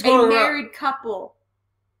 I think he's A going married couple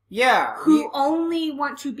Yeah. who only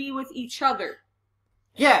want to be with each other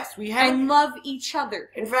Yes, we have. and love each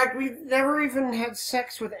other. In fact, we've never even had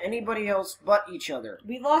sex with anybody else but each other.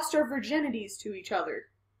 We lost our virginities to each other.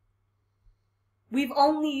 We've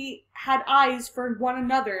only had eyes for one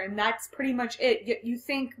another, and that's pretty much it. Yet you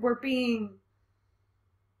think we're being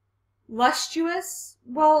lustuous?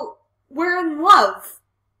 Well, we're in love.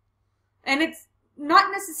 And it's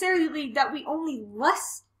not necessarily that we only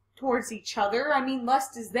lust towards each other. I mean,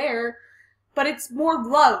 lust is there, but it's more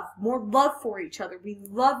love for each other. We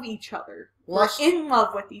love each other. Lust- We're in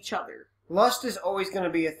love with each other. Lust is always going to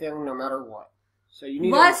be a thing no matter what. So you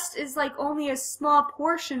need Lust is like only a small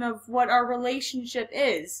portion of what our relationship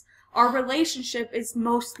is. Our relationship is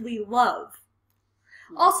mostly love.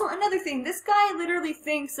 Also, another thing, this guy literally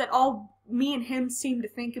thinks that all me and him seem to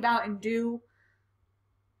think about and do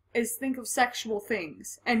is think of sexual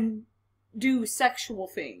things and do sexual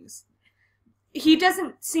things. He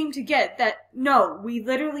doesn't seem to get that, no, we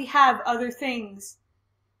literally have other things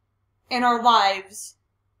in our lives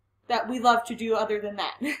that we love to do other than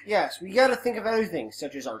that. Yes, we got to think of other things,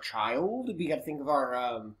 such as our child. We got to think of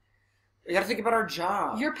our, we got to think about our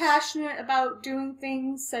job. You're passionate about doing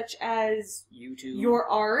things such as YouTube. your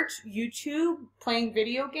art, YouTube, playing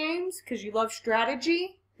video games, because you love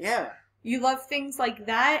strategy. Yeah. You love things like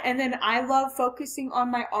that, and then I love focusing on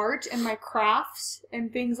my art and my crafts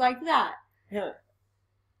and things like that. Yeah.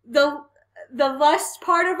 The lust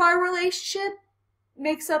part of our relationship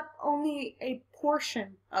makes up only a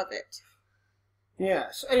portion of it. Yeah.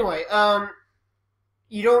 So anyway,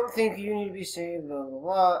 you don't think you need to be saved, blah, blah,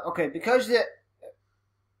 blah. Okay, because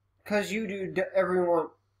you do everyone,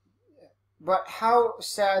 but how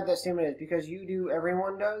sad that statement is, because you do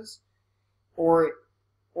everyone does, or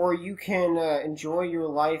you can enjoy your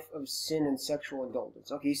life of sin and sexual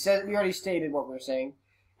indulgence. Okay, he said, we already stated what we're saying,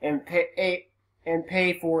 and pay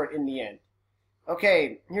for it in the end.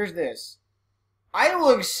 Okay, here's this. I will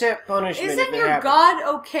accept punishment. Isn't if it your happens.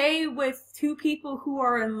 God okay with two people who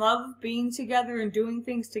are in love being together and doing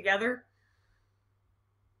things together?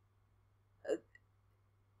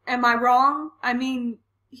 Am I wrong? I mean,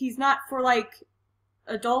 he's not for, like,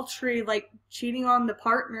 adultery, like, cheating on the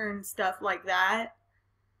partner and stuff like that.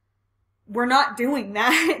 We're not doing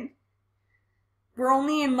that. We're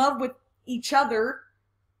only in love with each other.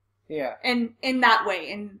 Yeah. And in that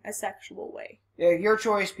way, in a sexual way. Yeah, your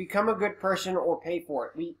choice. Become a good person or pay for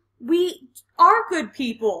it. We are good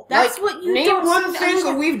people. That's like, what you name don't one seem to thing that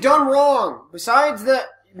understand. we've done wrong besides the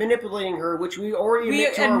manipulating her, which we already We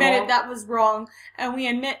admitted admitted that was wrong, and we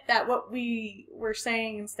admit that what we were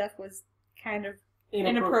saying and stuff was kind of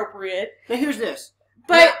inappropriate. Now here's this.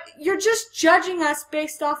 But you're just judging us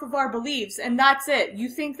based off of our beliefs, and that's it. You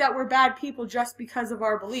think that we're bad people just because of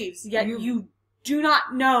our beliefs, yet you do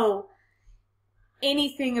not know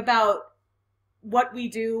anything about what we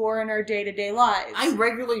do or in our day-to-day lives. I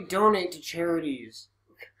regularly donate to charities.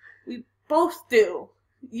 We both do.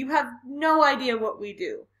 You have no idea what we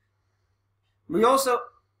do. We also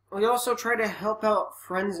try to help out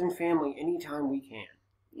friends and family anytime we can.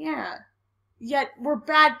 Yeah. Yet we're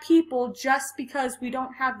bad people just because we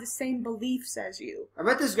don't have the same beliefs as you. I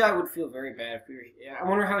bet this guy would feel very bad if we were... I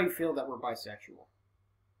wonder how he'd feel that we're bisexual.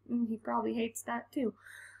 He probably hates that too.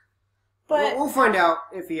 But We'll find out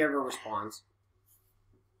if he ever responds.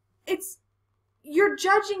 you're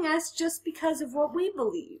judging us just because of what we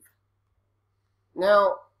believe.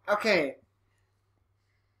 Now, okay.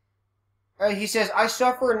 He says, I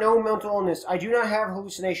suffer no mental illness. I do not have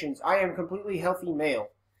hallucinations. I am a completely healthy male.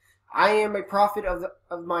 I am a prophet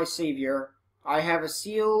of my Savior. I have a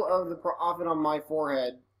seal of the prophet on my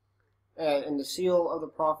forehead, and the seal of the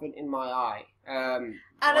prophet in my eye.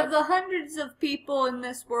 Out of the hundreds of people in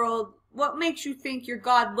this world, what makes you think your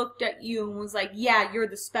God looked at you and was like, yeah, you're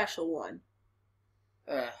the special one?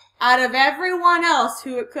 Out of everyone else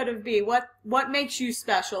who it could have been, what makes you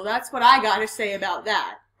special? That's what I gotta say about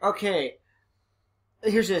that. Okay.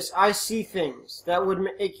 Here's this. I see things that would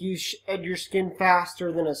make you shed your skin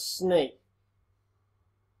faster than a snake.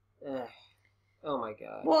 Oh my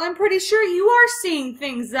god. Well, I'm pretty sure you are seeing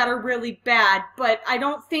things that are really bad, but I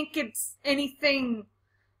don't think it's anything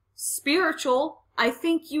spiritual. I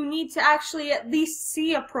think you need to actually at least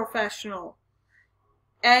see a professional.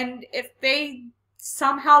 And if they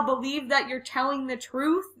somehow believe that you're telling the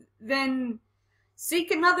truth, then seek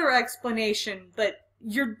another explanation. But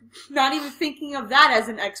you're not even thinking of that as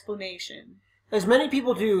an explanation. As many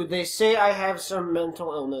people do, they say I have some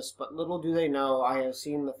mental illness, but little do they know I have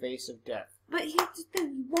seen the face of death. But here's the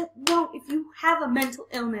thing, you won't know if you have a mental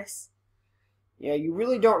illness. Yeah, you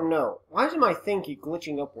really don't know. Why is my thing keep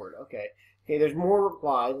glitching upward? Okay. Okay, there's more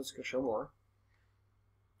replies. Let's go show more.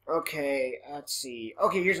 Okay, let's see.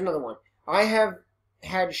 Okay, here's another one. I have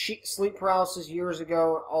had sleep paralysis years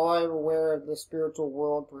ago. All I'm aware of the spiritual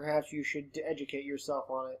world. Perhaps you should educate yourself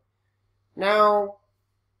on it. Now,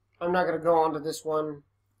 I'm not going to go on to this one.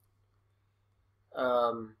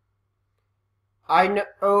 I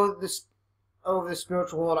know the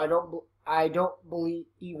spiritual world. I don't believe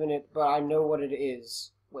in it, but I know what it is.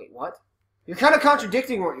 Wait, what? You're kind of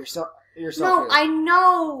contradicting what yourself No, is. I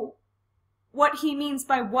know what he means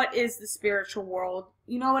by what is the spiritual world.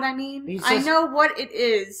 You know what I mean? I know what it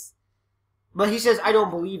is. But he says, I don't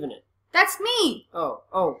believe in it. That's me!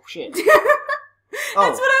 Oh, shit. That's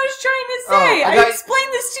what I was trying to say. I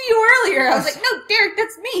explained this to you earlier. I was like, no, Derek,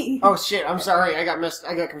 that's me. Oh, shit, I'm sorry. I got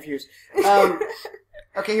confused.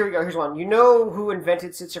 Okay, here we go. Here's one. You know who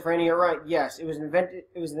invented schizophrenia, right? Yes, it was an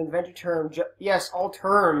invented term. Yes, all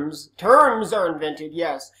terms are invented.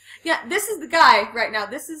 Yes. Yeah, this is the guy right now.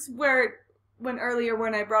 This is when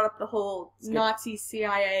I brought up the whole Nazi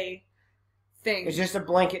CIA thing. It's just a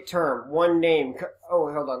blanket term. One name.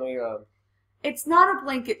 Oh, hold on. Let me It's not a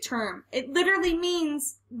blanket term. It literally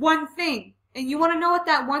means one thing. And you want to know what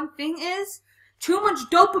that one thing is? Too much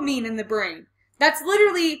dopamine in the brain. That's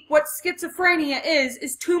literally what schizophrenia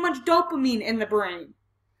is too much dopamine in the brain.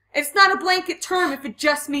 It's not a blanket term if it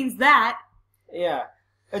just means that. Yeah.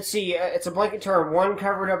 Let's see. It's a blanket term. One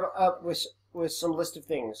covered up with some list of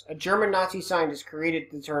things. A German Nazi scientist created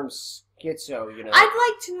the term schizo, you know. I'd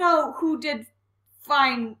like to know who did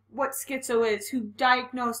find what schizo is, who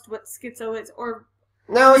diagnosed what schizo is, or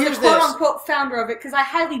no, the quote-unquote founder of it, because I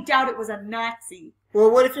highly doubt it was a Nazi.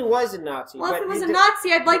 Well, what if it was a Nazi? Well, if it was a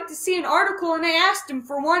Nazi, I'd like to see an article, and I asked him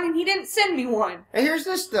for one, and he didn't send me one. And here's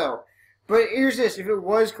this, though. But here's this. If it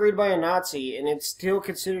was created by a Nazi, and it's still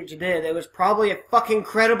considered today, that was probably a fucking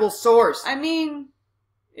credible source. I mean,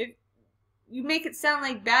 if you make it sound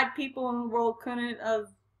like bad people in the world couldn't have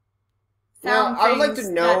found I would like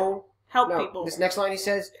to know... help people. This next line he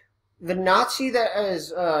says, the Nazi that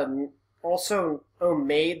has also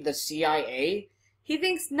made the CIA... He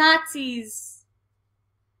thinks Nazis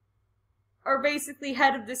are basically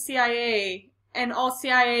head of the CIA, and all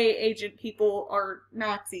CIA agent people are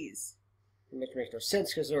Nazis. It makes no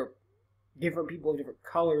sense, because they're different people of different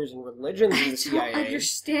colors and religions in the CIA.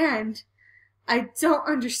 I don't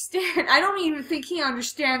understand. I don't even think he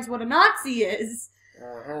understands what a Nazi is.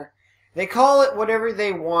 Uh-huh. They call it whatever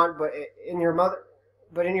they want, but in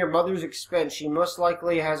your mother's expense, she most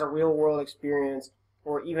likely has a real-world experience,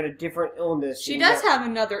 or even a different illness. She does have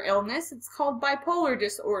another illness. It's called bipolar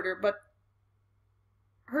disorder, but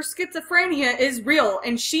her schizophrenia is real,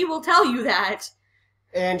 and she will tell you that.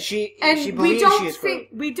 And she believes she is crazy.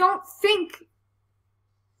 We don't think...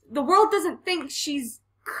 The world doesn't think she's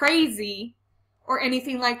crazy or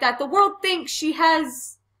anything like that. The world thinks she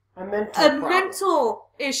has a mental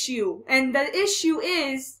issue, and the issue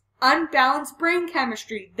is unbalanced brain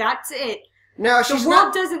chemistry. That's it. No, the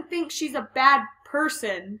world doesn't think she's a bad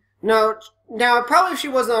person. No, now probably if she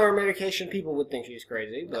wasn't on her medication, people would think she's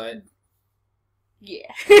crazy, but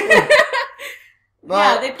yeah, but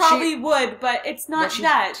yeah, they probably would, but it's not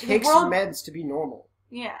that. She takes meds to be normal.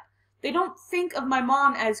 Yeah, they don't think of my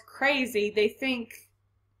mom as crazy. They think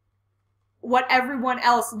what everyone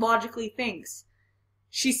else logically thinks.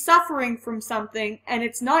 She's suffering from something, and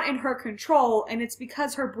it's not in her control, and it's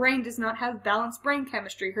because her brain does not have balanced brain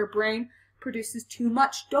chemistry. Her brain produces too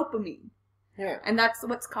much dopamine. Yeah. And that's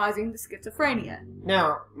what's causing the schizophrenia.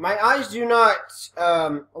 Now, my eyes do not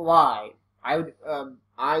lie.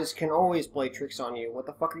 Eyes can always play tricks on you. What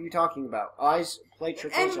the fuck are you talking about? Eyes play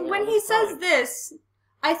tricks on you. And when he says this,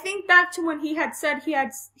 I think back to when he had said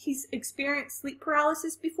he's experienced sleep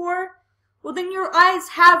paralysis before. Well, then your eyes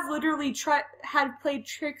have literally had played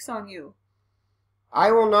tricks on you.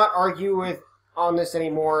 I will not argue on this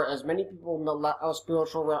anymore, as many people in the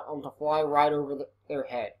spiritual realm to fly right over their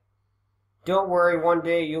head. Don't worry, one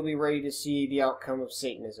day you'll be ready to see the outcome of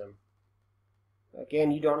Satanism. Again,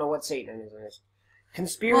 you don't know what Satanism is.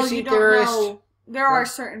 Conspiracy theorists... Well, you don't know. There are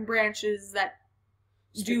certain branches that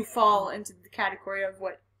do fall into the category of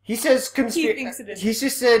what he says. He thinks it is. He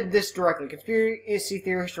just said this directly. Conspiracy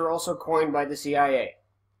theorists are also coined by the CIA.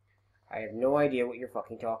 I have no idea what you're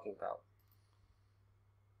fucking talking about.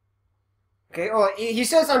 Okay, he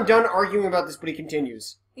says I'm done arguing about this, but he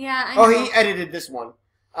continues. Yeah, I know. He edited this one.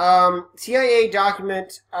 CIA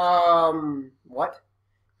document, what?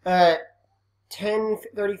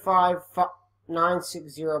 1035,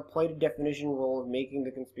 960 played a definition role of making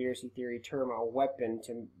the conspiracy theory term a weapon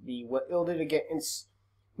to be wielded against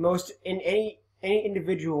most in any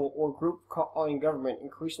individual or group calling government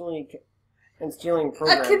increasingly and stealing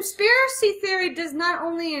programs. A conspiracy theory does not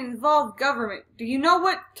only involve government. Do you know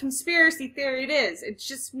what conspiracy theory it is? It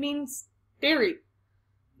just means theory.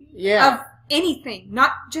 Yeah. Of anything,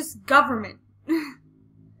 not just government.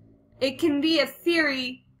 It can be a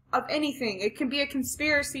theory of anything. It can be a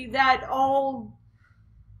conspiracy that all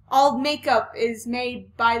makeup is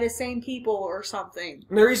made by the same people or something.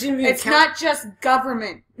 There's even it's not just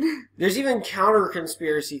government. There's even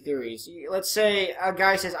counter-conspiracy theories. Let's say a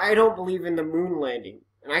guy says, I don't believe in the moon landing.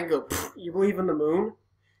 And I can go, you believe in the moon?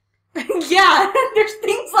 Yeah, there's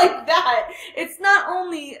things like that. It's not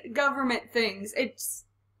only government things.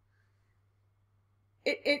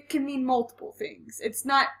 It can mean multiple things. It's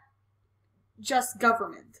not just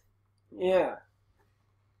government. Yeah.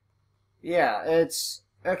 Yeah, it's...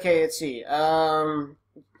 Okay, let's see.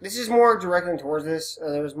 This is more directing towards this.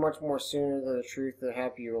 There's much more sooner than the truth, the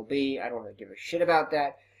happier you'll be. I don't really give a shit about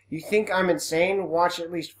that. You think I'm insane? Watch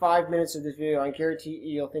at least 5 minutes of this video. I guarantee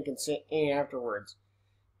you'll think insane afterwards.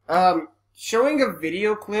 Showing a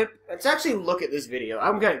video clip. Let's actually look at this video.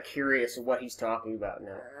 I'm kind of curious of what he's talking about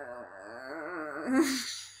now.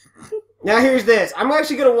 Now here's this. I'm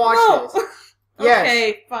actually going to watch this. Yes.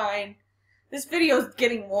 Okay, fine. This video's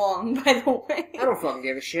getting long, by the way. I don't fucking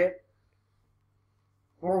give a shit.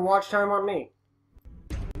 More watch time on me.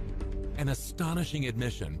 An astonishing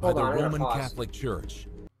admission by the Roman Catholic Church.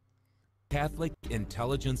 Catholic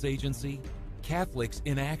Intelligence Agency, Catholics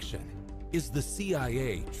in Action. Is the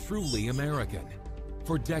CIA truly American?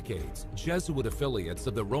 For decades, Jesuit affiliates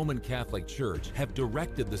of the Roman Catholic Church have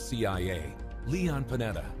directed the CIA. Leon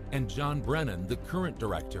Panetta and John Brennan, the current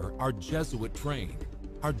director, are Jesuit trained.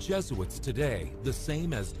 Are Jesuits today the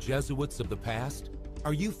same as Jesuits of the past?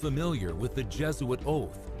 Are you familiar with the Jesuit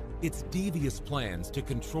oath? Its devious plans to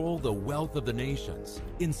control the wealth of the nations,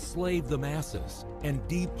 enslave the masses, and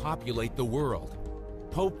depopulate the world.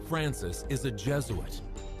 Pope Francis is a Jesuit.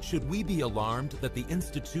 Should we be alarmed that the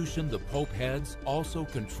institution the Pope heads also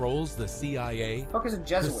controls the CIA? Fuck is a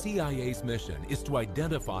Jesuit? The CIA's mission is to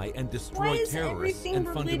identify and destroy terrorists and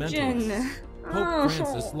fundamentalists. Pope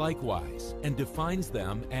Francis likewise, and defines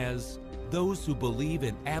them as those who believe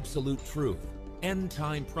in absolute truth,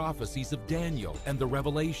 end-time prophecies of Daniel and the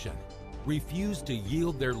Revelation, refuse to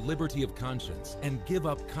yield their liberty of conscience, and give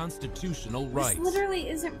up constitutional rights. This literally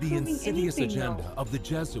isn't the proving insidious anything, agenda though. of the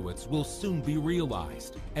Jesuits will soon be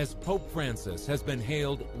realized, as Pope Francis has been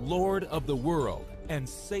hailed Lord of the world and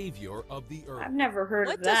Savior of the earth. I've never heard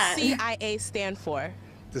What of that. does CIA stand for?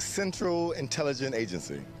 The Central Intelligence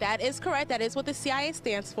Agency. That is correct. That is what the CIA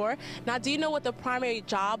stands for. Now, do you know what the primary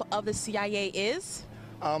job of the CIA is?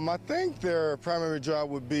 I think their primary job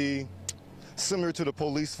would be similar to the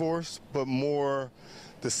police force, but more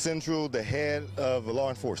the head of law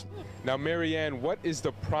enforcement. Now, Marianne, what is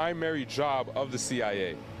the primary job of the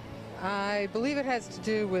CIA? I believe it has to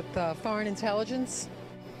do with foreign intelligence.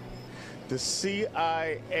 The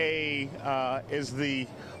CIA is the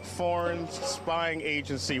foreign spying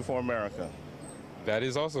agency for America. That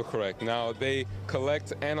is also correct. Now, they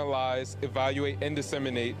collect, analyze, evaluate, and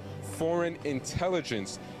disseminate foreign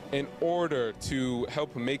intelligence in order to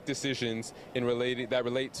help make decisions that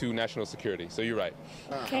relate to national security. So you're right.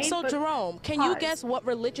 Okay, So, but Jerome, can you guess what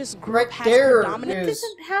religious group Right has there predominant? it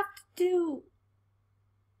doesn't have to do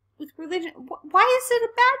with religion. Why is it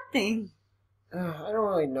a bad thing? I don't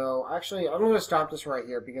really know. Actually, I'm going to stop this right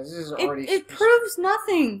here because this is already... It proves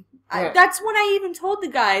nothing. Yeah. That's what I even told the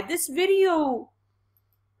guy. This video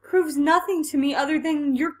proves nothing to me other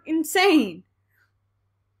than you're insane.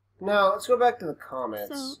 Now, let's go back to the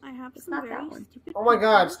comments. So I have It's some not very that one. stupid. Oh my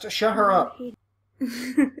god, shut her up. You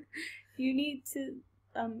need to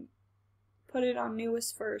put it on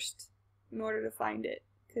newest first in order to find it,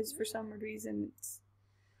 because for some reason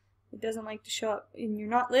it doesn't like to show up, and you're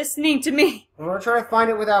not listening to me. I'm going to try to find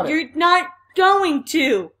it without it. You're not going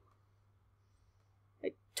to.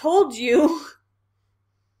 I told you.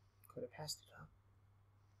 Could have passed it up.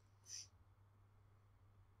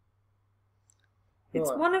 It's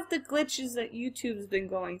What? one of the glitches that YouTube's been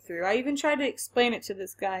going through. I even tried to explain it to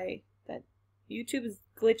this guy that YouTube is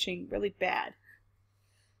glitching really bad.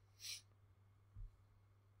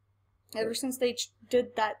 Ever since they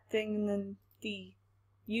did that thing and then the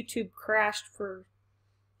YouTube crashed for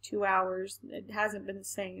 2 hours, it hasn't been the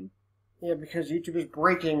same. Yeah, because YouTube is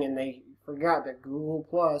breaking and they forgot that Google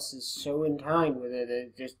Plus is so entwined with it,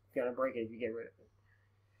 it's just going to break it if you get rid of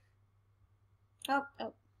it.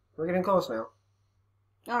 Oh. We're getting close now.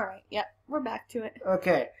 Alright, yep, we're back to it.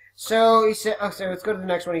 Okay, so he said. Okay, let's go to the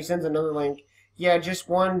next one. He sends another link. Yeah, just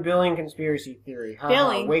 1 billion conspiracy theory.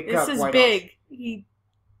 Billing. Wake this up, is White big. House. He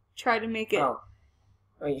tried to make it. Oh,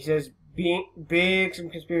 he says big some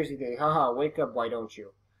conspiracy theory. Haha, wake up, why don't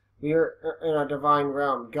you? We are in a divine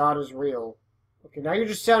realm. God is real. Okay, now you're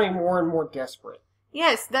just sounding more and more desperate.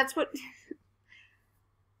 Yes, that's what.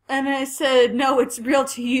 And I said, no, it's real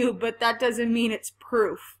to you, but that doesn't mean it's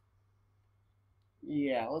proof.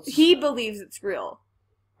 Yeah, let's. He believes it's real.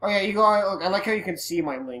 Oh yeah, you go. Look, I like how you can see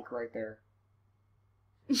my link right there.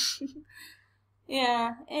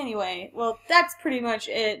 Yeah, anyway, well, that's pretty much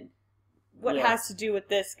it. What has to do with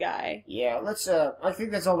this guy. Yeah, let's, I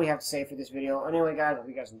think that's all we have to say for this video. Anyway, guys, I hope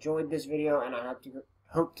you guys enjoyed this video, and I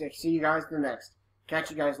hope to see you guys in the next. Catch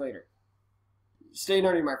you guys later. Stay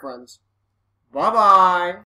nerdy, my friends. Bye-bye!